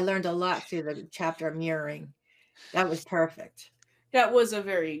 I learned a lot through the chapter of mirroring. That was perfect. That was a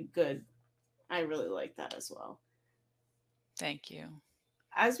very good. I really like that as well. Thank you.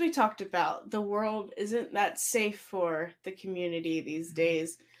 As we talked about, the world isn't that safe for the community these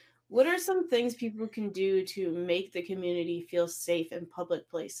days. What are some things people can do to make the community feel safe in public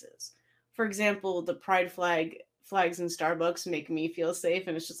places? For example, the pride flags in Starbucks make me feel safe,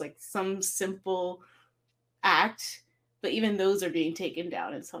 and it's just like some simple act. But even those are being taken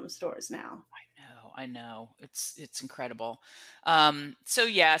down in some stores now. I know. It's incredible.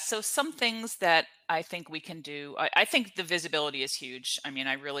 So some things that I think we can do. I think the visibility is huge. I mean,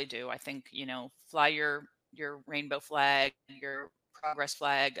 I really do. I think, fly your rainbow flag, your progress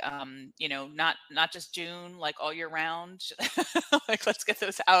flag, not just June, like all year round. Like, let's get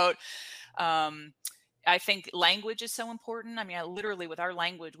those out. I think language is so important. I mean, literally with our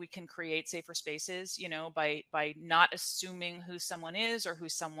language, we can create safer spaces, by not assuming who someone is or who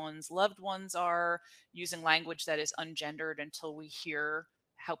someone's loved ones are, using language that is ungendered until we hear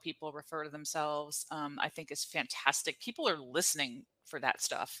how people refer to themselves, I think is fantastic. People are listening for that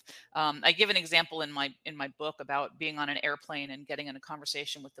stuff. I give an example in my book about being on an airplane and getting in a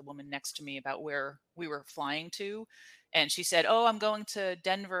conversation with the woman next to me about where we were flying to. And she said, oh, I'm going to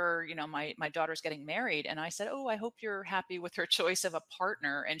Denver. My daughter's getting married. And I said, oh, I hope you're happy with her choice of a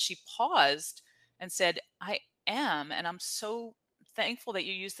partner. And she paused and said, I am. And I'm so thankful that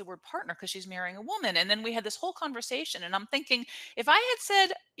you used the word partner because she's marrying a woman. And then we had this whole conversation. And I'm thinking, if I had said,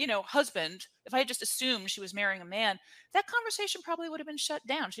 husband, if I had just assumed she was marrying a man, that conversation probably would have been shut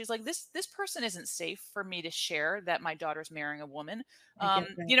down. She's like, this person isn't safe for me to share that my daughter's marrying a woman.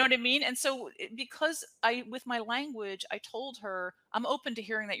 You know what I mean? And so because with my language, I told her, I'm open to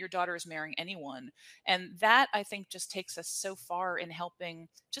hearing that your daughter is marrying anyone. And that, I think, just takes us so far in helping,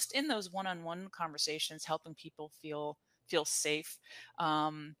 just in those one-on-one conversations, helping people feel safe.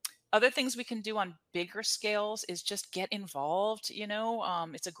 Other things we can do on bigger scales is just get involved.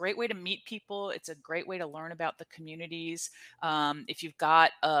 It's a great way to meet people. It's a great way to learn about the communities. If you've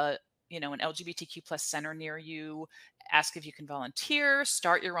got an LGBTQ plus center near you, ask if you can volunteer,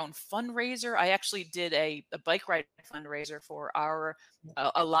 start your own fundraiser. I actually did a bike ride fundraiser for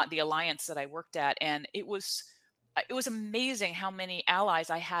the alliance that I worked at. And it was amazing how many allies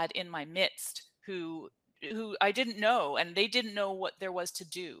I had in my midst who I didn't know, and they didn't know what there was to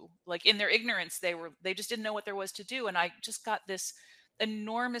do. Like, in their ignorance, they just didn't know what there was to do. And I just got this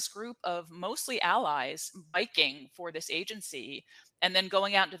enormous group of mostly allies biking for this agency, and then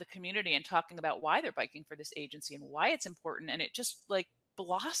going out into the community and talking about why they're biking for this agency and why it's important. And it just like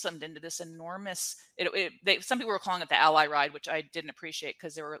blossomed into this enormous, some people were calling it the ally ride, which I didn't appreciate,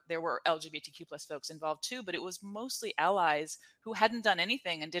 because there were LGBTQ plus folks involved too, but it was mostly allies who hadn't done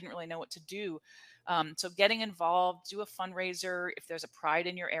anything and didn't really know what to do. So getting involved, do a fundraiser. If there's a pride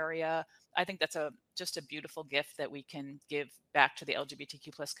in your area, I think that's just a beautiful gift that we can give back to the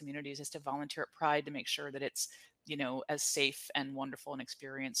LGBTQ plus communities, is to volunteer at Pride to make sure that it's, as safe and wonderful an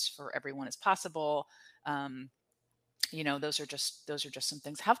experience for everyone as possible. Those are just some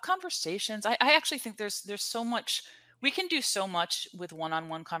things. Have conversations. I actually think there's so much we can do, so much with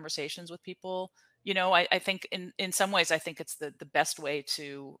one-on-one conversations with people. I think in some ways, I think it's the best way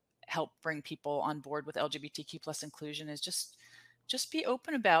to help bring people on board with LGBTQ plus inclusion is just be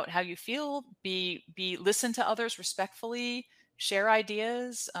open about how you feel, listen to others respectfully, share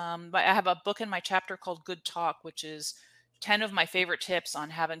ideas. But I have a book in my chapter called Good Talk, which is 10 of my favorite tips on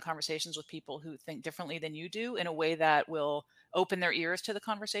having conversations with people who think differently than you do, in a way that will open their ears to the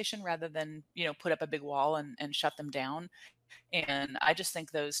conversation rather than, put up a big wall and shut them down. And I just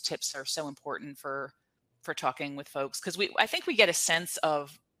think those tips are so important for talking with folks, because I think we get a sense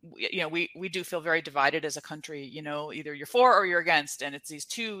of, we do feel very divided as a country, either you're for or you're against, and it's these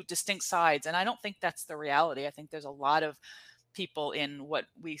two distinct sides. And I don't think that's the reality. I think there's a lot of people in what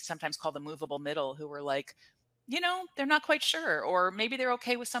we sometimes call the movable middle who are like, they're not quite sure, or maybe they're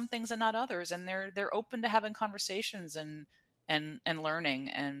okay with some things and not others, and they're open to having conversations and learning.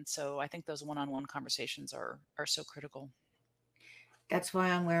 And so I think those one-on-one conversations are so critical. That's why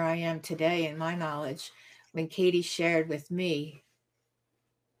I'm where I am today in my knowledge. When Katie shared with me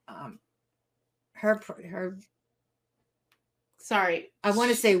her sorry, I want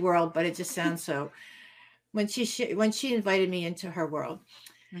to say world, but it just sounds so. When she invited me into her world,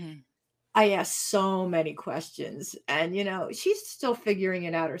 mm-hmm. I asked so many questions, and she's still figuring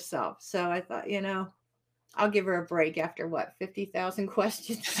it out herself. So I thought, I'll give her a break after 50,000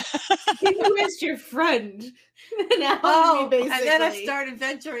 questions. You asked your friend. And then I started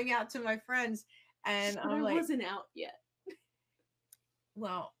venturing out to my friends, and I wasn't out yet.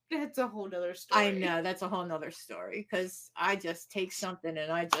 Well, that's a whole nother story. I know, that's a whole nother story, because I just take something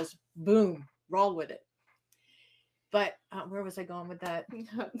and I just boom, roll with it. But where was I going with that?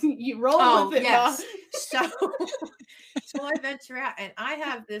 You roll with it. Yes. So I venture out, and I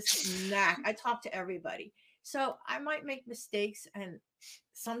have this knack. I talk to everybody. So I might make mistakes, and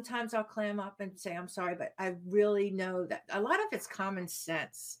sometimes I'll clam up and say, I'm sorry, but I really know that a lot of it's common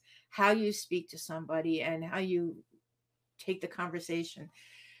sense, how you speak to somebody and how you take the conversation.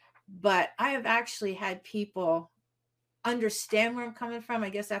 But I have actually had people understand where I'm coming from. I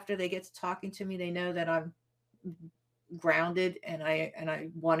guess after they get to talking to me, they know that I'm grounded, and I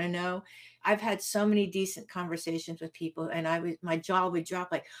want to know. I've had so many decent conversations with people, and my jaw would drop,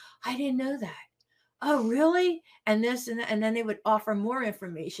 like, I didn't know that. Oh, really? And this and that. And then they would offer more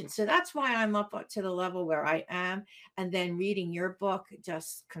information. So that's why I'm up to the level where I am. And then reading your book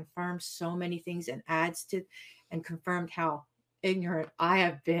just confirms so many things, and adds to and confirmed how ignorant I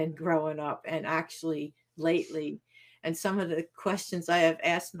have been growing up, and actually lately. And some of the questions I have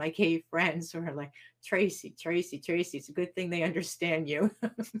asked my gay friends were like, Tracy, it's a good thing they understand you.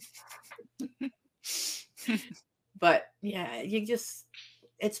 But yeah,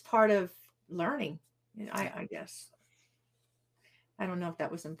 it's part of learning, I guess. I don't know if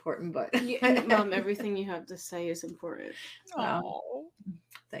that was important, but Mom, everything you have to say is important. Oh,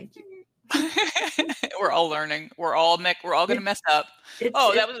 thank you. We're all learning. We're all going to mess up. That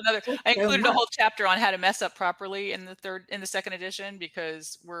was another. I included a whole chapter on how to mess up properly in the second edition,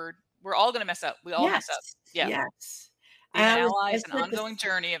 because we're all going to mess up. We all mess up. Yeah. Yes. Being an ally is an ongoing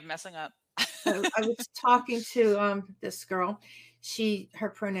journey of messing up. I was talking to this girl. Her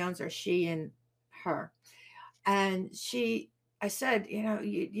pronouns are she and her, and I said,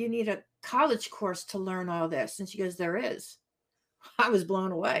 you need a college course to learn all this, and she goes, there is. I was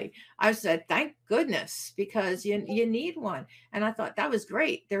blown away. I said, thank goodness, because you need one. And I thought that was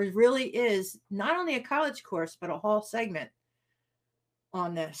great. There really is not only a college course, but a whole segment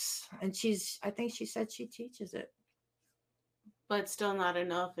on this. And I think she said she teaches it. But still not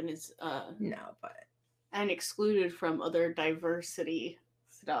enough, and is no, but and excluded from other diversity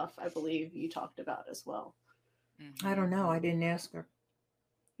stuff, I believe you talked about as well. Mm-hmm. I don't know. I didn't ask her.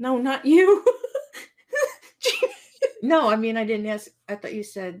 No, not you. No, I mean, I didn't ask. I thought you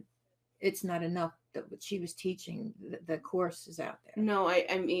said it's not enough that what she was teaching, the course is out there. No,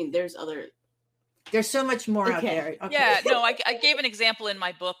 I mean, there's so much more out there. Okay. Yeah, no, I gave an example in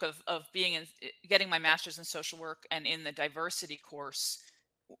my book of getting my master's in social work, and in the diversity course,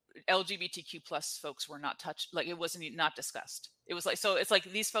 LGBTQ plus folks were not touched. Like, it wasn't not discussed. It was like, so it's like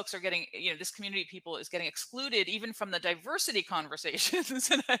these folks are getting, this community of people is getting excluded even from the diversity conversations.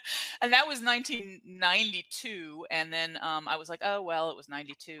 And that was 1992. And then I was like, oh, well, it was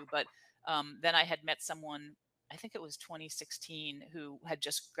 92. But then I had met someone, I think it was 2016, who had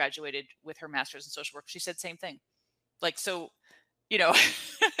just graduated with her master's in social work. She said same thing. Like, so,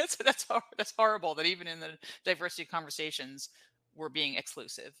 that's horrible that even in the diversity conversations, we're being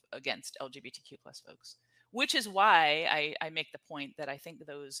exclusive against LGBTQ plus folks, which is why I make the point that I think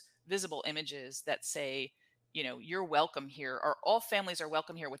those visible images that say, you're welcome here, or all families are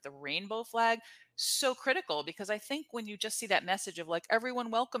welcome here with the rainbow flag, so critical, because I think when you just see that message of like,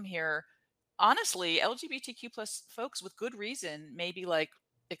 everyone welcome here, honestly, LGBTQ plus folks with good reason may be like,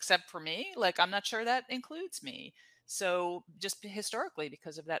 except for me, like, I'm not sure that includes me. So just historically,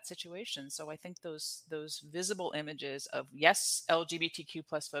 because of that situation. So I think those visible images of, yes, LGBTQ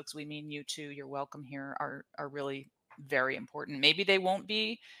plus folks, we mean you too, you're welcome here, are really very important. Maybe they won't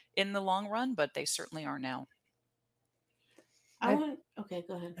be in the long run, but they certainly are now. Okay,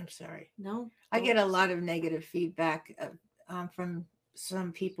 go ahead. I'm sorry. No, I get a lot of negative feedback from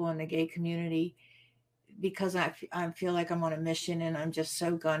some people in the gay community, because I feel like I'm on a mission and I'm just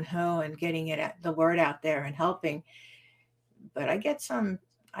so gung-ho and getting the word out there and helping. But I get some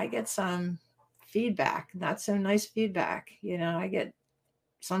feedback, not so nice feedback. I get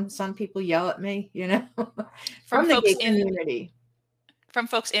some people yell at me, from the gay community. From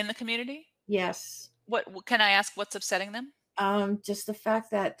folks in the community? Yes. What can I ask? What's upsetting them? Just the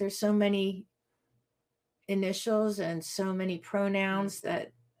fact that there's so many initials and so many pronouns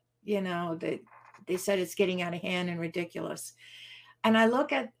that, that they said it's getting out of hand and ridiculous. And I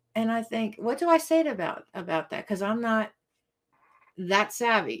look at and I think, what do I say about that? Because I'm not that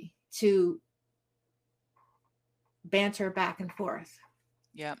savvy to banter back and forth.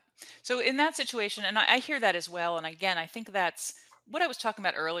 Yeah. So in that situation, and I hear that as well. And again, I think that's what I was talking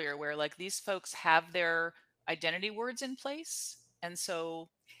about earlier, where like these folks have their identity words in place. And so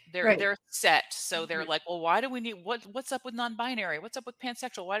they're set. So they're like, well, why do we need what's up with non-binary? What's up with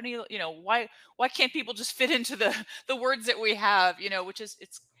pansexual? Why do you why can't people just fit into the words that we have, which is,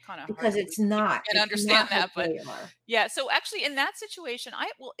 it's kind of because hard it's not. and understand that. But yeah, so actually in that situation,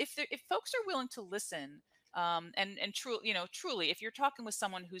 if folks are willing to listen, and truly, if you're talking with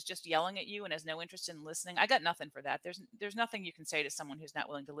someone who's just yelling at you and has no interest in listening, I got nothing for that. There's nothing you can say to someone who's not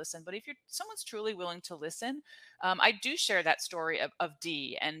willing to listen. But if someone's truly willing to listen, I do share that story of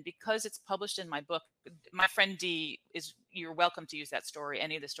D, and because it's published in my book, my friend D you're welcome to use that story,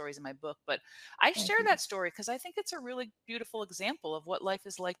 any of the stories in my book. But I share that story because I think it's a really beautiful example of what life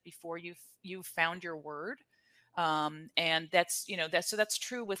is like before you've found your word. And that's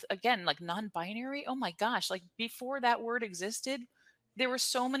true with, again, like non-binary. Oh my gosh, like before that word existed, there were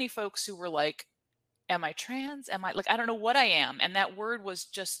so many folks who were like, am I trans? Am I, like, I don't know what I am. And that word was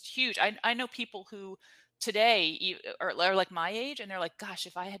just huge. I know people who today are like my age, and they're like, gosh,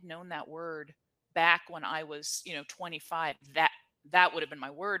 if I had known that word back when I was, 25, that would have been my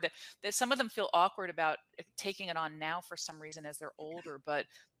word. That some of them feel awkward about taking it on now for some reason as they're older, but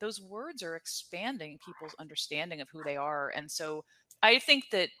those words are expanding people's understanding of who they are. And so I think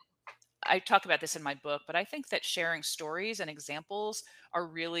that I talk about this in my book, but I think that sharing stories and examples are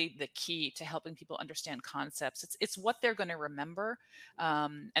really the key to helping people understand concepts. It's what they're going to remember.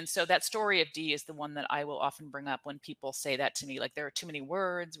 And so that story of D is the one that I will often bring up when people say that to me, like there are too many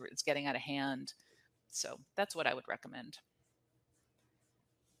words, it's getting out of hand. So that's what I would recommend.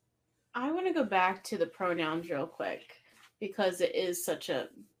 I want to go back to the pronouns real quick because it is such a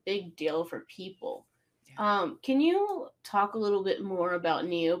big deal for people. Yeah. Can you talk a little bit more about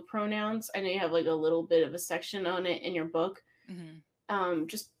neopronouns? I know you have like a little bit of a section on it in your book. Mm-hmm.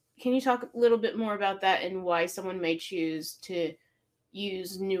 Just can you talk a little bit more about that and why someone may choose to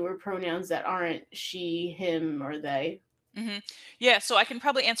use newer pronouns that aren't she, him, or they? Mm-hmm. Yeah, so I can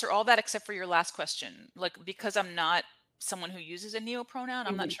probably answer all that except for your last question. Like, because I'm not someone who uses a neopronoun,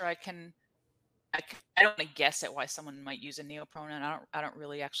 I'm not sure I don't want to guess at why someone might use a neopronoun. I don't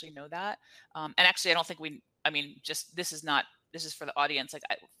really actually know that. And actually, I don't think this is not this is for the audience, like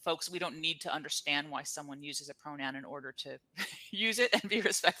folks, we don't need to understand why someone uses a pronoun in order to use it and be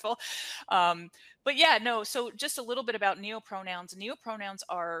respectful. But yeah, no, so just a little bit about neopronouns. Neopronouns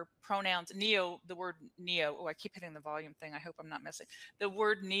are pronouns. The word neo, oh, I keep hitting the volume thing. I hope I'm not missing. The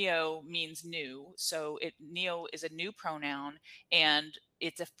word neo means new. So neo is a new pronoun, and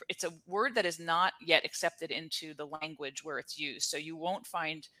it's a word that is not yet accepted into the language where it's used. So you won't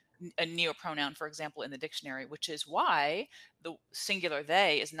find a neopronoun, for example, in the dictionary, which is why the singular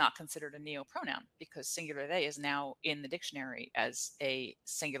they is not considered a neopronoun, because singular they is now in the dictionary as a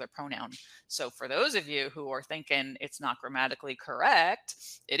singular pronoun. So for those of you who are thinking it's not grammatically correct,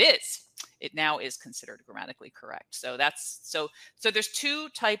 it is. It now is considered grammatically correct. So there's two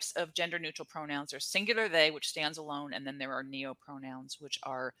types of gender neutral pronouns. There's singular they, which stands alone, and then there are neopronouns, which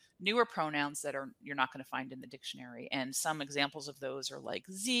are newer pronouns that you're not going to find in the dictionary. And some examples of those are like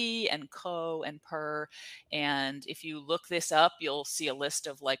z and co and per. And if you look this up, you'll see a list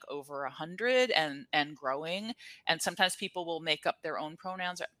of like over 100 and growing. And sometimes people will make up their own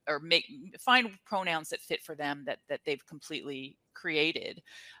pronouns or find pronouns that fit for them that they've completely created.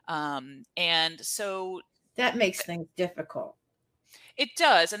 And so that makes things difficult. It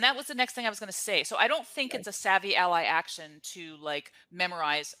does. And that was the next thing I was going to say. So I don't think it's a savvy ally action to like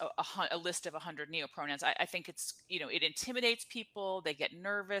memorize a list of 100 neopronouns. I think it's, it intimidates people. They get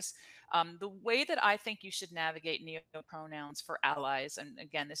nervous. The way that I think you should navigate neopronouns for allies, and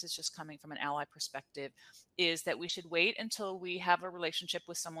again, this is just coming from an ally perspective, is that we should wait until we have a relationship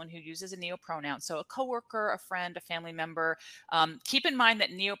with someone who uses a neopronoun. So a coworker, a friend, a family member. Keep in mind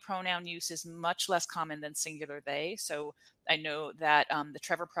that neopronoun use is much less common than singular they. So I know that the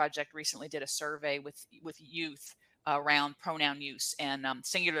Trevor Project recently did a survey with youth around pronoun use, and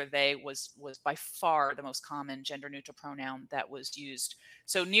singular they was by far the most common gender neutral pronoun that was used.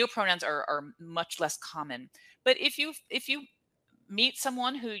 So neopronouns are much less common. But if you meet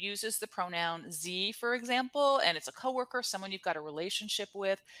someone who uses the pronoun Z, for example, and it's a coworker, someone you've got a relationship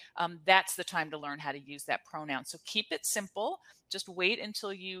with, that's the time to learn how to use that pronoun. So keep it simple. Just wait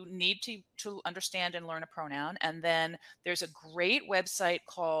until you need to understand and learn a pronoun. And then there's a great website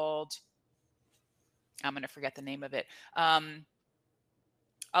called, I'm going to forget the name of it.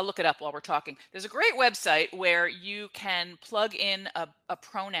 I'll look it up while we're talking. There's a great website where you can plug in a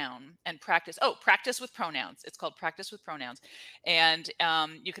pronoun and practice. Oh, Practice with Pronouns. It's called Practice with Pronouns. And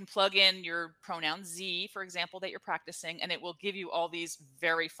you can plug in your pronoun Z, for example, that you're practicing, and it will give you all these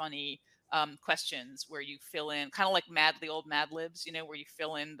very funny questions where you fill in, kind of like the old Mad Libs, where you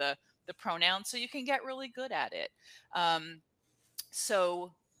fill in the pronoun so you can get really good at it.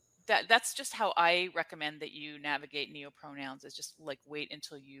 So that's just how I recommend that you navigate neopronouns, is just like wait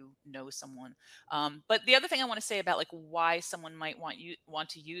until you know someone. But the other thing I want to say about like why someone might want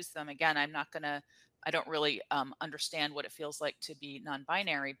to use them, again, I don't really understand what it feels like to be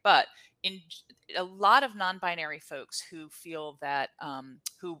non-binary, but in a lot of non-binary folks who feel that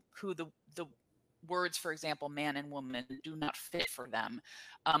who the words, for example, man and woman, do not fit for them,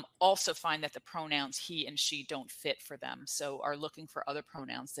 also find that the pronouns he and she don't fit for them. So are looking for other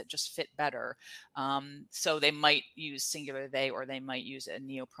pronouns that just fit better. So they might use singular they, or they might use a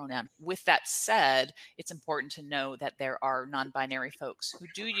neopronoun. With that said, it's important to know that there are non-binary folks who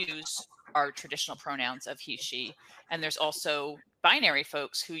do use our traditional pronouns of he, she. And there's also binary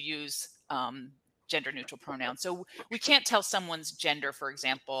folks who use gender neutral pronouns. So we can't tell someone's gender, for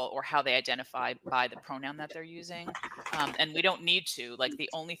example, or how they identify by the pronoun that they're using. And we don't need to. Like, the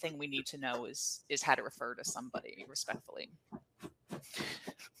only thing we need to know is how to refer to somebody respectfully.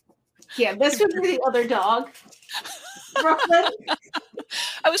 Yeah, this would be the other dog. Brooklyn.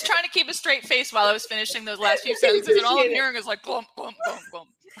 I was trying to keep a straight face while I was finishing those last few sentences, and all I'm hearing is like glump, glump, glump, glump.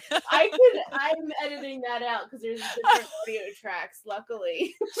 I'm editing that out because there's different audio tracks,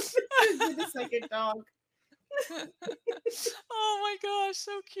 luckily. The second dog. Oh my gosh,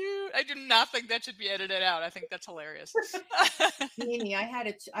 so cute. I do not think that should be edited out. I think that's hilarious. Jeannie, I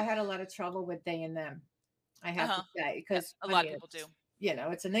had a lot of trouble with they and them. I have to say, because a lot of people do.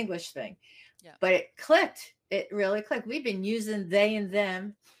 It's an English thing. Yeah. But it clicked. It really clicked. We've been using they and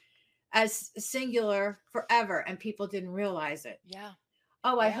them as singular forever, and people didn't realize it. Yeah.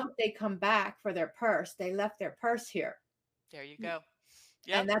 Oh, I hope they come back for their purse. They left their purse here. There you go.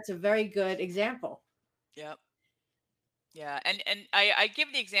 Yeah. And that's a very good example. Yep. Yeah. And I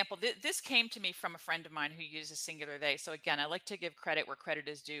give the example. This came to me from a friend of mine who uses singular they. So again, I like to give credit where credit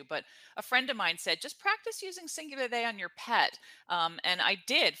is due. But a friend of mine said, just practice using singular they on your pet. And I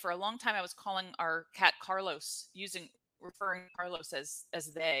did. For a long time, I was calling our cat Carlos, referring to Carlos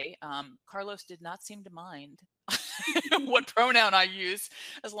as they. Carlos did not seem to mind. what pronoun I use,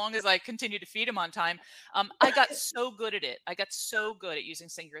 as long as I continue to feed him on time. I got so good at it. I got so good at using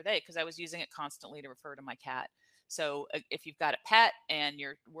singular they because I was using it constantly to refer to my cat. So if you've got a pet and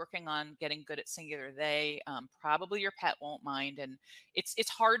you're working on getting good at singular they, probably your pet won't mind. And it's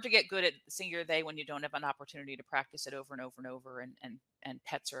hard to get good at singular they when you don't have an opportunity to practice it over and over and over. And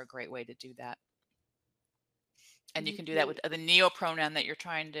pets are a great way to do that. And you can do that with the neo pronoun that you're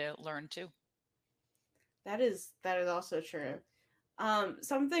trying to learn too. That is also true.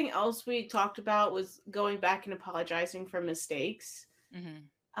 Something else we talked about was going back and apologizing for mistakes.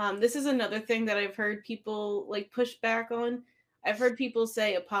 This is another thing that I've heard people like push back on. I've heard people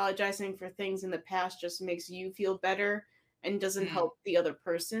say apologizing for things in the past just makes you feel better and doesn't help the other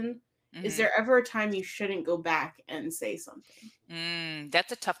person. Is there ever a time you shouldn't go back and say something?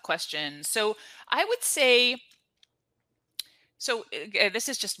 That's a tough question. So I would say, so this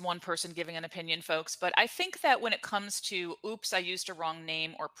is just one person giving an opinion, folks, but I think that when it comes to, oops, I used a wrong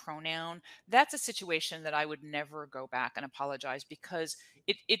name or pronoun, that's a situation that I would never go back and apologize because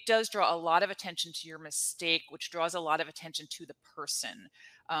it does draw a lot of attention to your mistake, which draws a lot of attention to the person.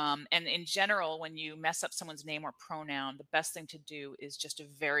 And in general, when you mess up someone's name or pronoun, the best thing to do is just a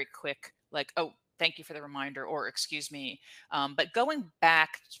very quick, like, oh, thank you for the reminder, or excuse me. But going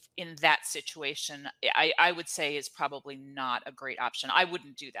back in that situation, I would say is probably not a great option. I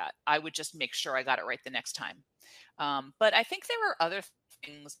wouldn't do that. I would just make sure I got it right the next time. But I think there are other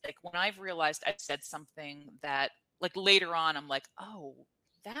things, like when I've realized I've said something that, like later on, I'm like, oh,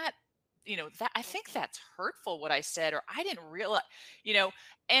 that, that I think that's hurtful what I said, or I didn't realize,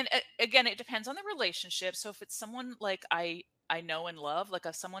 and again, it depends on the relationship. So if it's someone like I know and love, like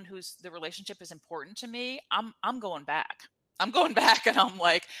someone who's the relationship is important to me, I'm going back. I'm going back and I'm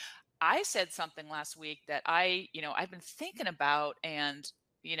like, I said something last week that I've been thinking about, and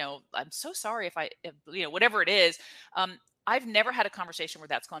I'm so sorry if whatever it is. I've never had a conversation where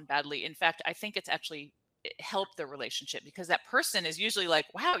that's gone badly. In fact, I think it's actually helped the relationship because that person is usually like,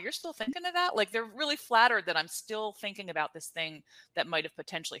 wow, you're still thinking of that? Like they're really flattered that I'm still thinking about this thing that might have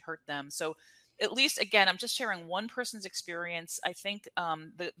potentially hurt them. So at least, again, I'm just sharing one person's experience. I think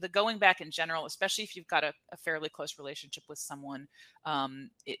the going back in general, especially if you've got a fairly close relationship with someone,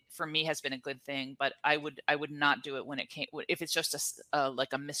 it for me has been a good thing. But I would not do it when it came, if it's just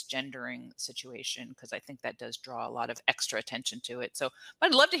like a misgendering situation, because I think that does draw a lot of extra attention to it. So, but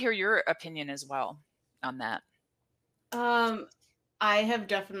I'd love to hear your opinion as well on that. I have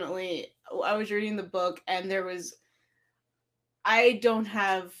definitely. I was reading the book, and I don't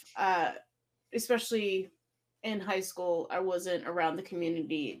have. Especially in high school, I wasn't around the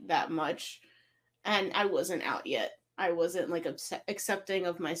community that much, and I wasn't out yet. I wasn't like accepting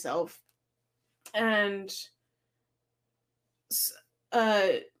of myself. And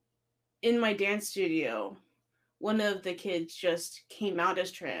in my dance studio, one of the kids just came out as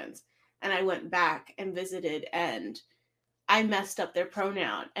trans, and I went back and visited, and I messed up their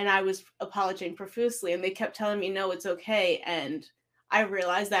pronoun, and I was apologizing profusely, and they kept telling me, no, it's okay. And I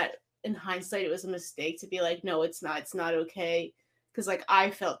realized that in hindsight, it was a mistake to be like, no, it's not okay. Because like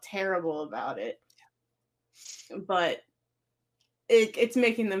I felt terrible about it, but it's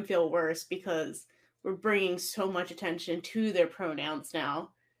making them feel worse because we're bringing so much attention to their pronouns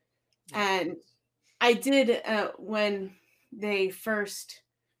now. And I did, when they first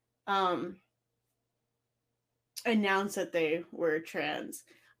announced that they were trans,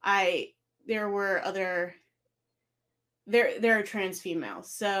 there are trans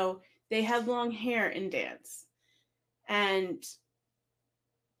females. So they have long hair in dance. And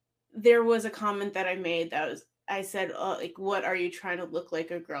there was a comment that I made I said, like, what are you trying to look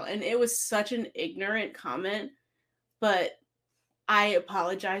like a girl? And it was such an ignorant comment, but I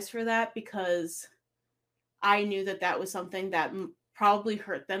apologize for that because I knew that was something that probably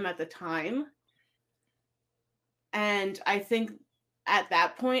hurt them at the time. And I think at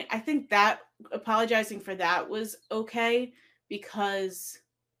that point, I think that apologizing for that was okay because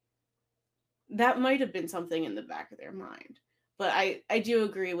that might have been something in the back of their mind. But I do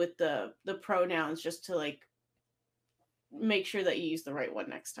agree with the pronouns, just to like make sure that you use the right one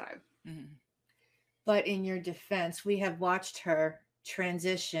next time. Mm-hmm. But in your defense, we have watched her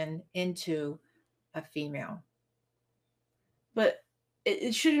transition into a female. But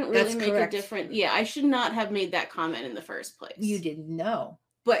it shouldn't really make a difference. Yeah, I should not have made that comment in the first place. You didn't know.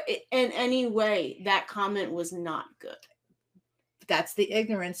 But in any way, that comment was not good. That's the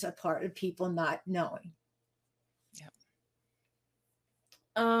ignorance part of people not knowing. Yep.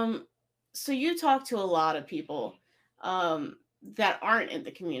 So you talk to a lot of people that aren't in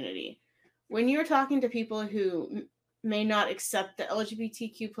the community. When you're talking to people who may not accept the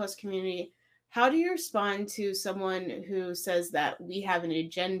LGBTQ plus community, How do you respond to someone who says that we have an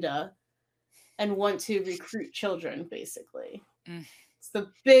agenda and want to recruit children, basically? It's the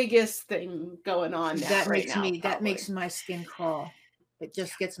biggest thing going on now. That makes my skin crawl. It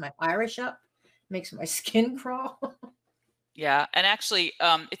just gets my Irish up, makes my skin crawl. Yeah. And actually,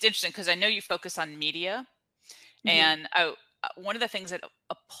 it's interesting because I know you focus on media. And one of the things that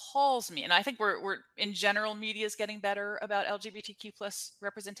appalls me, and I think we're in general, media is getting better about LGBTQ plus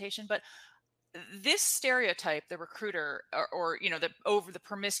representation, but this stereotype, the recruiter, or the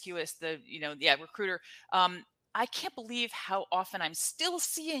promiscuous, recruiter. I can't believe how often I'm still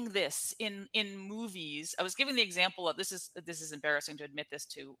seeing this in movies. I was giving the example of this is embarrassing to admit this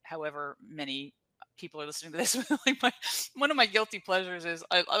to however many people are listening to this. Like one of my guilty pleasures is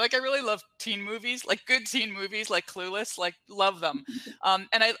I really love teen movies, like good teen movies, like Clueless, like love them.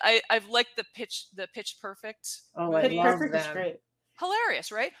 And I've liked the Pitch Perfect. Oh, I love them. Is great.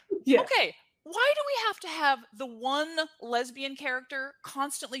 Hilarious, right? Yeah. Okay. Why do we have to have the one lesbian character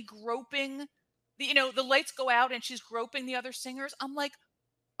constantly groping the lights go out and she's groping the other singers? I'm like,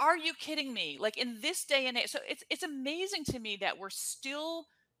 are you kidding me? Like in this day and age. So it's amazing to me that we're still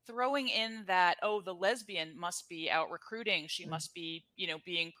throwing in that, oh, the lesbian must be out recruiting. She must be,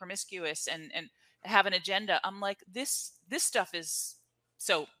 being promiscuous and have an agenda. I'm like, this stuff is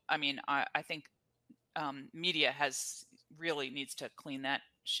so, I mean, I think media really needs to clean that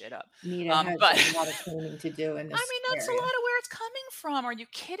shit up. Media has a lot of cleaning to do in this. I mean, that's area. A lot of where it's coming from. Are you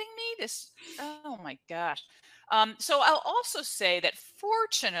kidding me? Oh my gosh. So I'll also say that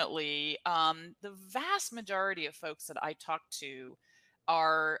fortunately, the vast majority of folks that I talk to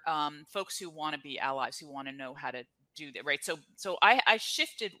are folks who want to be allies, who want to know how to do that, right? So I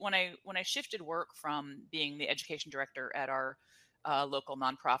shifted when I shifted work from being the education director at our local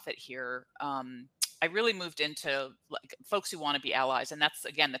nonprofit here. I really moved into like folks who want to be allies, and that's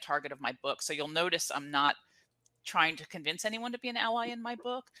again the target of my book. So you'll notice I'm not trying to convince anyone to be an ally in my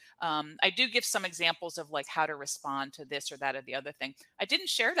book. I do give some examples of like how to respond to this or that or the other thing. I didn't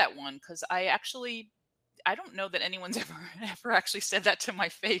share that one because I don't know that anyone's ever actually said that to my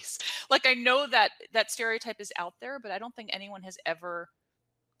face. Like I know that stereotype is out there, but I don't think anyone has ever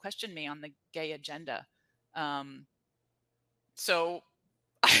questioned me on the gay agenda. So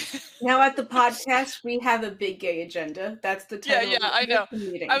now at the podcast, we have a big gay agenda. That's the title. Yeah, I know.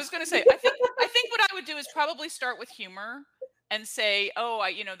 I was going to say, I think what I would do is probably start with humor and say, oh,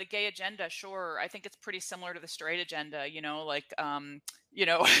 the gay agenda, sure. I think it's pretty similar to the straight agenda, like,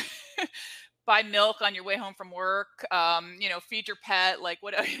 buy milk on your way home from work, feed your pet, like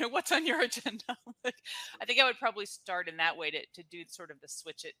what's on your agenda? Like, I think I would probably start in that way to do sort of the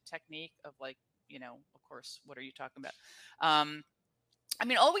switch it technique of like, of course, what are you talking about? I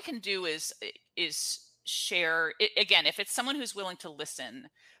mean, all we can do is share it. Again, if it's someone who's willing to listen,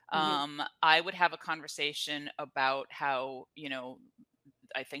 I would have a conversation about how,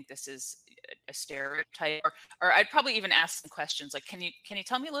 I think this is a stereotype, or I'd probably even ask some questions like, can you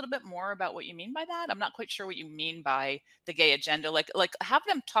tell me a little bit more about what you mean by that? I'm not quite sure what you mean by the gay agenda. Like have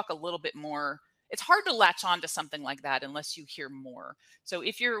them talk a little bit more. It's hard to latch on to something like that unless you hear more. So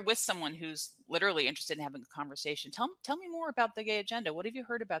if you're with someone who's literally interested in having a conversation, tell me more about the gay agenda. What have you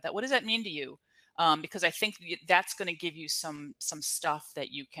heard about that? What does that mean to you? Because I think that's going to give you some stuff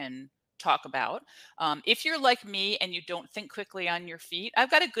that you can talk about. If you're like me and you don't think quickly on your feet,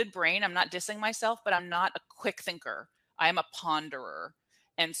 I've got a good brain. I'm not dissing myself, but I'm not a quick thinker. I am a ponderer.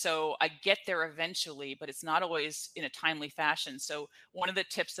 And so I get there eventually, but it's not always in a timely fashion. So one of the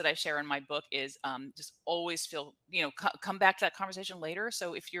tips that I share in my book is just always feel, come back to that conversation later.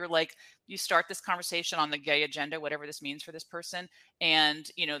 So if you're like, you start this conversation on the gay agenda, whatever this means for this person, and,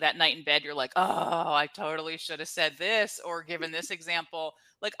 that night in bed, you're like, oh, I totally should have said this or given this example.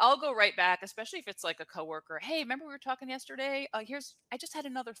 Like I'll go right back, especially if it's like a coworker. Hey, remember we were talking yesterday? I just had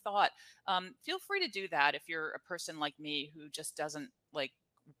another thought. Feel free to do that if you're a person like me who just doesn't like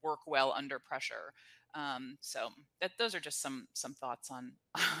work well under pressure. So those are just some thoughts on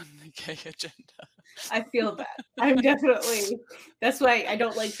the gay agenda. I feel that. I'm definitely, that's why I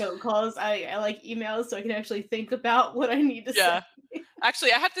don't like phone calls. I like emails so I can actually think about what I need to say.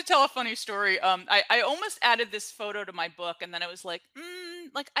 Actually, I have to tell a funny story. I almost added this photo to my book and then I was like,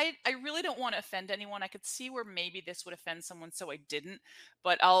 I really don't want to offend anyone. I could see where maybe this would offend someone, so I didn't.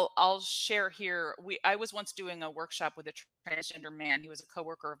 But I'll share here. I was once doing a workshop with a transgender man. He was a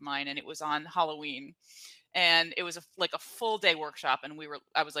coworker of mine, and it was on Halloween. And it was a full day workshop. And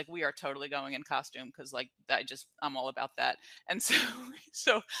I was like, we are totally going in costume because like I'm all about that. And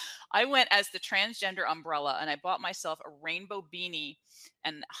so I went as the transgender umbrella and I bought myself a rainbow beanie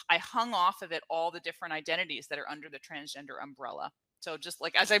and I hung off of it all the different identities that are under the transgender umbrella. So just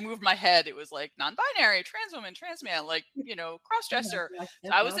like as I moved my head, it was like non-binary, trans woman, trans man, like, cross-dresser. gosh, So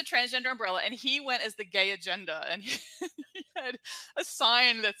that's I was the awesome. transgender umbrella, and he went as the gay agenda, and he had a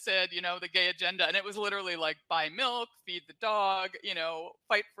sign that said, the gay agenda, and it was literally like buy milk, feed the dog,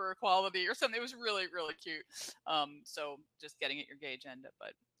 fight for equality or something. It was really, really cute. So just getting at your gay agenda,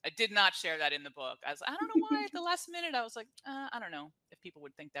 but I did not share that in the book. I don't know why at the last minute I was like, I don't know if people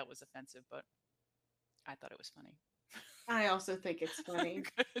would think that was offensive, but I thought it was funny. I also think it's funny.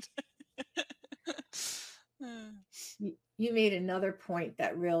 You made another point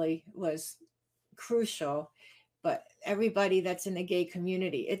that really was crucial, but everybody that's in the gay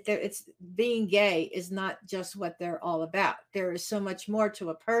community, it's being gay is not just what they're all about. There is so much more to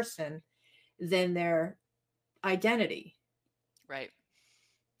a person than their identity. Right.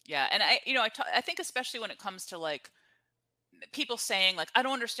 Yeah. And I think especially when it comes to like people saying like, I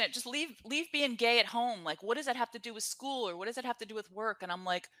don't understand, just leave being gay at home. Like, what does that have to do with school, or what does that have to do with work? And I'm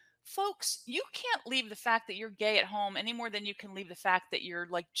like, folks, you can't leave the fact that you're gay at home any more than you can leave the fact that you're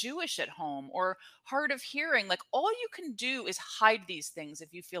like Jewish at home or hard of hearing. Like, all you can do is hide these things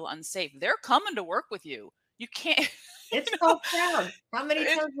if you feel unsafe. They're coming to work with you. You can't. It's so proud. How many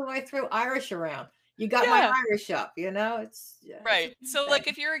times do I throw Irish around? You got my Irish up, it's right. So like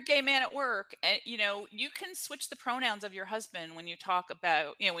if you're a gay man at work, and you can switch the pronouns of your husband when you talk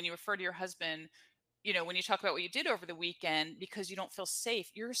about, when you refer to your husband, when you talk about what you did over the weekend because you don't feel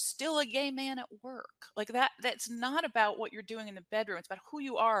safe. You're still a gay man at work. Like that's not about what you're doing in the bedroom. It's about who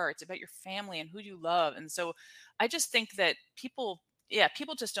you are. It's about your family and who you love. And so I just think that people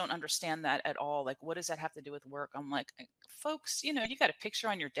just don't understand that at all. Like, what does that have to do with work? I'm like, folks, you got a picture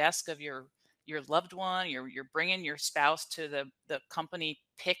on your desk of your loved one. You're bringing your spouse to the company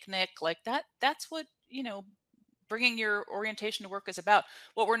picnic. Like that's what, bringing your orientation to work is about.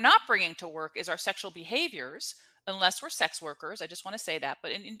 What we're not bringing to work is our sexual behaviors, unless we're sex workers. I just want to say that.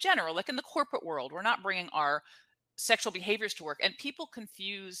 But in general, like in the corporate world, we're not bringing our sexual behaviors to work. And people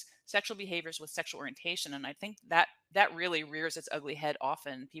confuse sexual behaviors with sexual orientation. And I think that really rears its ugly head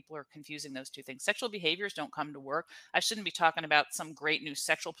often. People are confusing those two things. Sexual behaviors don't come to work. I shouldn't be talking about some great new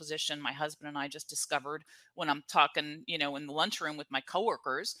sexual position my husband and I just discovered when I'm talking, in the lunchroom with my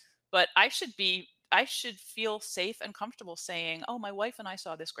coworkers. But I should feel safe and comfortable saying, oh, my wife and I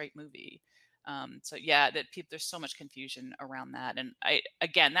saw this great movie. So yeah, there's so much confusion around that. And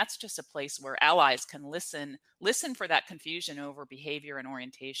again, that's just a place where allies can listen for that confusion over behavior and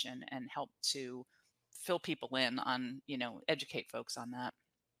orientation and help to fill people in on, educate folks on that.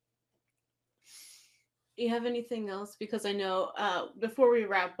 You have anything else? Because I know before we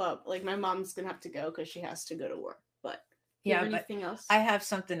wrap up, like my mom's going to have to go because she has to go to work, but anything else? I have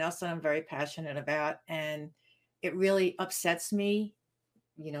something else that I'm very passionate about, and it really upsets me.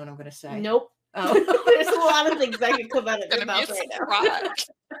 You know what I'm going to say? Nope. Oh. There's a lot of things that can come out of your mouth right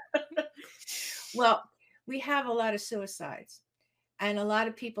now. Well, we have a lot of suicides, and a lot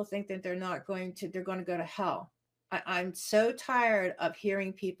of people think that they're going to go to hell. I'm so tired of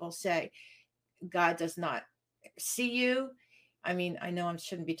hearing people say, God does not see you. I mean, I know I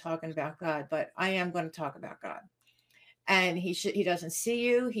shouldn't be talking about God, but I am going to talk about God. And he doesn't see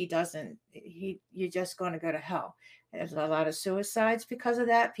you. You're just going to go to hell. There's a lot of suicides because of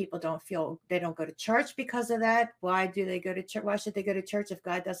that. People they don't go to church because of that. Why do they go to church? Why should they go to church if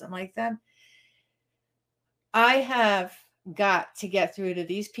God doesn't like them? I have got to get through to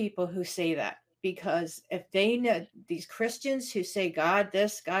these people who say that, because if they know these Christians who say God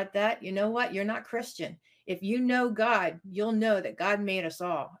this, God that, you know what? You're not Christian. If you know God, you'll know that God made us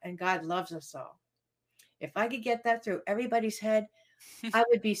all and God loves us all. If I could get that through everybody's head, I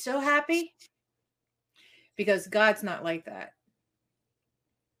would be so happy, because God's not like that.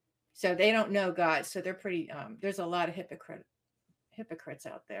 So they don't know God. So they're pretty, there's a lot of hypocrites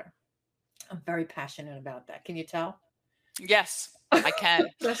out there. I'm very passionate about that. Can you tell? Yes, I can.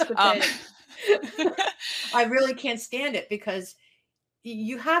 I really can't stand it, because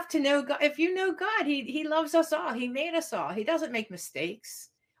you have to know God. If you know God, he loves us all. He made us all. He doesn't make mistakes,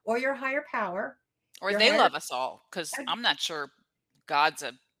 or your higher power. Or they love us all, because I'm not sure God's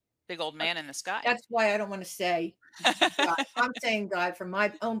a big old man in the sky. That's why I don't want to say God. I'm saying God for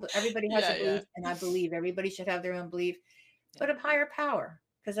my own. Everybody has a belief, and I believe everybody should have their own belief, but of higher power.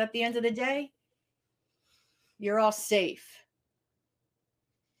 Because at the end of the day, you're all safe.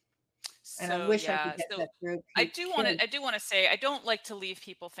 And I wish I could get that through. I do want to say, I don't like to leave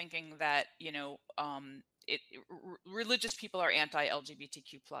people thinking that, religious people are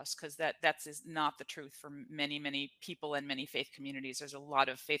anti-LGBTQ+, because that is not the truth for many, many people and many faith communities. There's a lot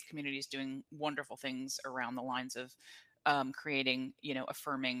of faith communities doing wonderful things around the lines of creating,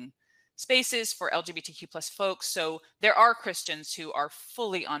 affirming spaces for LGBTQ plus folks. So there are Christians who are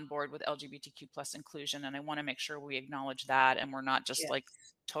fully on board with LGBTQ plus inclusion. And I want to make sure we acknowledge that. And we're not just like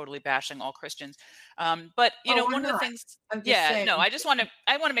totally bashing all Christians. But one of the things,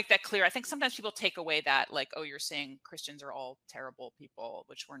 I want to make that clear. I think sometimes people take away that like, oh, you're saying Christians are all terrible people,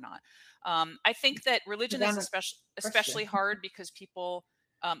 which we're not. I think that religion is especially hard because people,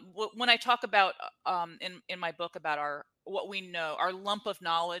 when I talk about in my book about what we know, our lump of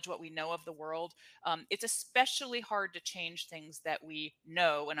knowledge, what we know of the world, it's especially hard to change things that we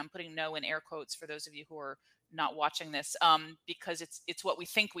know. And I'm putting "know" in air quotes for those of you who are not watching this, because it's what we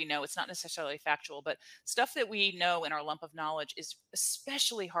think we know. It's not necessarily factual, but stuff that we know in our lump of knowledge is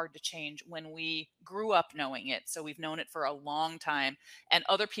especially hard to change when we grew up knowing it. So we've known it for a long time, and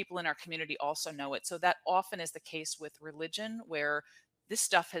other people in our community also know it. So that often is the case with religion, where this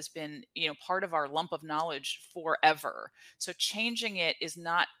stuff has been, part of our lump of knowledge forever. So changing it is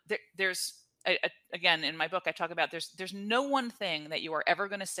not again, in my book, I talk about there's no one thing that you are ever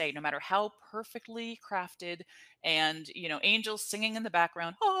going to say, no matter how perfectly crafted and, angels singing in the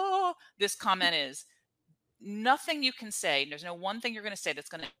background, oh, this comment is. Nothing you can say, there's no one thing you're going to say that's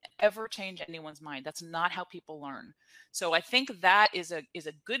going to ever change anyone's mind. That's not how people learn. So I think that is a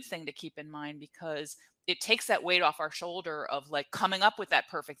good thing to keep in mind, because it takes that weight off our shoulder of like coming up with that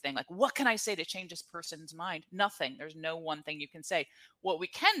perfect thing. Like, what can I say to change this person's mind? Nothing. There's no one thing you can say. What we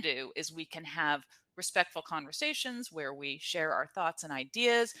can do is we can have respectful conversations where we share our thoughts and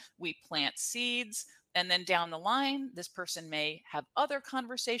ideas. We plant seeds. And then down the line, this person may have other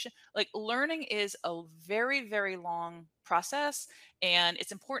conversation. Like, learning is a very, very long process. And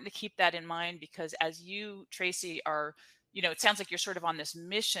it's important to keep that in mind, because as you, Tracy, are, it sounds like you're sort of on this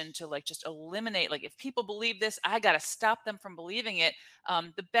mission to like just eliminate, like, if people believe this, I got to stop them from believing it.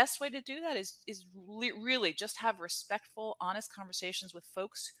 The best way to do that is really just have respectful, honest conversations with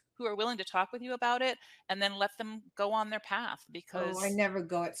folks who are willing to talk with you about it, and then let them go on their path. Because I never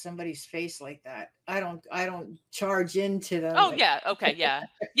go at somebody's face like that. I don't charge into them. Oh, yeah. Okay. Yeah.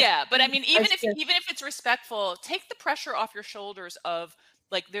 Yeah. But I mean, even if it's respectful, take the pressure off your shoulders of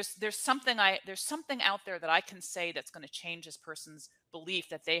like, there's something out there that I can say that's going to change this person's belief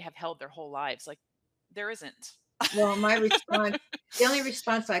that they have held their whole lives. Like, there isn't. Well, my response, the only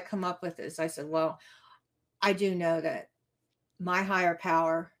response I come up with is I said, well, I do know that my higher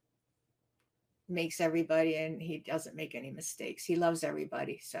power makes everybody, and he doesn't make any mistakes. He loves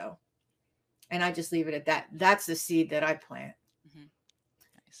everybody. So, and I just leave it at that. That's the seed that I plant. Mm-hmm.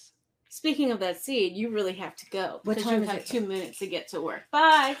 Nice. Speaking of that seed, you really have to go. What time you have 2 minutes to get to work.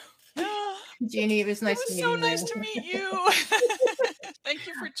 Bye. Jeannie, it was nice to meet you. It was so nice to meet you. Thank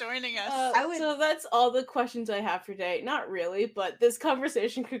you for joining us. So that's all the questions I have for today. Not really, but this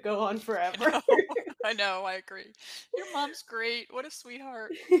conversation could go on forever. I know. I agree. Your mom's great. What a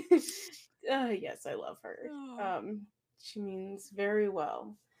sweetheart. Yes, I love her. Oh. She means very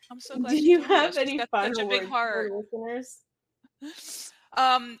well. I'm so glad. Do you have any final words for listeners?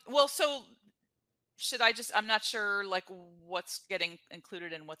 Well, so should I just, I'm not sure like what's getting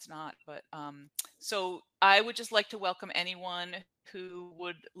included and what's not, but so I would just like to welcome anyone who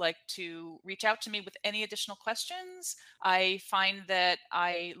would like to reach out to me with any additional questions. I find that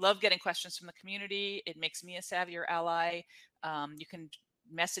I love getting questions from the community. It makes me a savvier ally. You can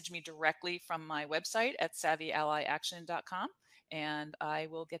message me directly from my website at savvyallyaction.com, and I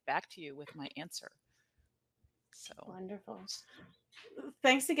will get back to you with my answer. So wonderful.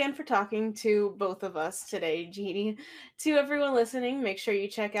 Thanks again for talking to both of us today, Jeannie. To everyone listening, make sure you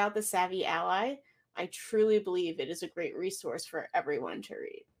check out The Savvy Ally. I truly believe it is a great resource for everyone to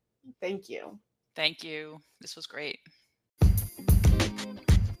read. Thank you. Thank you. This was great.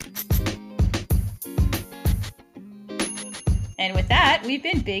 And with that, we've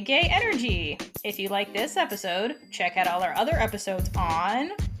been Big Gay Energy. If you like this episode, check out all our other episodes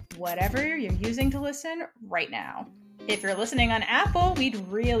on whatever you're using to listen right now. If you're listening on Apple, we'd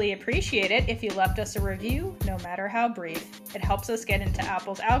really appreciate it if you left us a review, no matter how brief. It helps us get into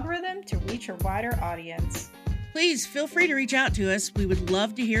Apple's algorithm to reach a wider audience. Please feel free to reach out to us. We would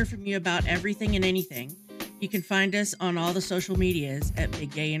love to hear from you about everything and anything. You can find us on all the social medias at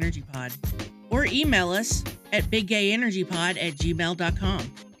Big Gay Energy Pod, or email us at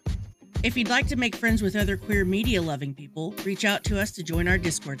biggayenergypod@gmail.com. If you'd like to make friends with other queer media loving people, reach out to us to join our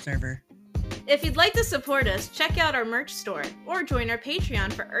Discord server. If you'd like to support us, check out our merch store or join our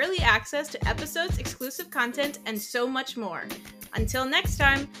Patreon for early access to episodes, exclusive content, and so much more. Until next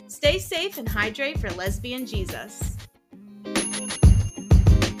time, stay safe and hydrate for Lesbian Jesus.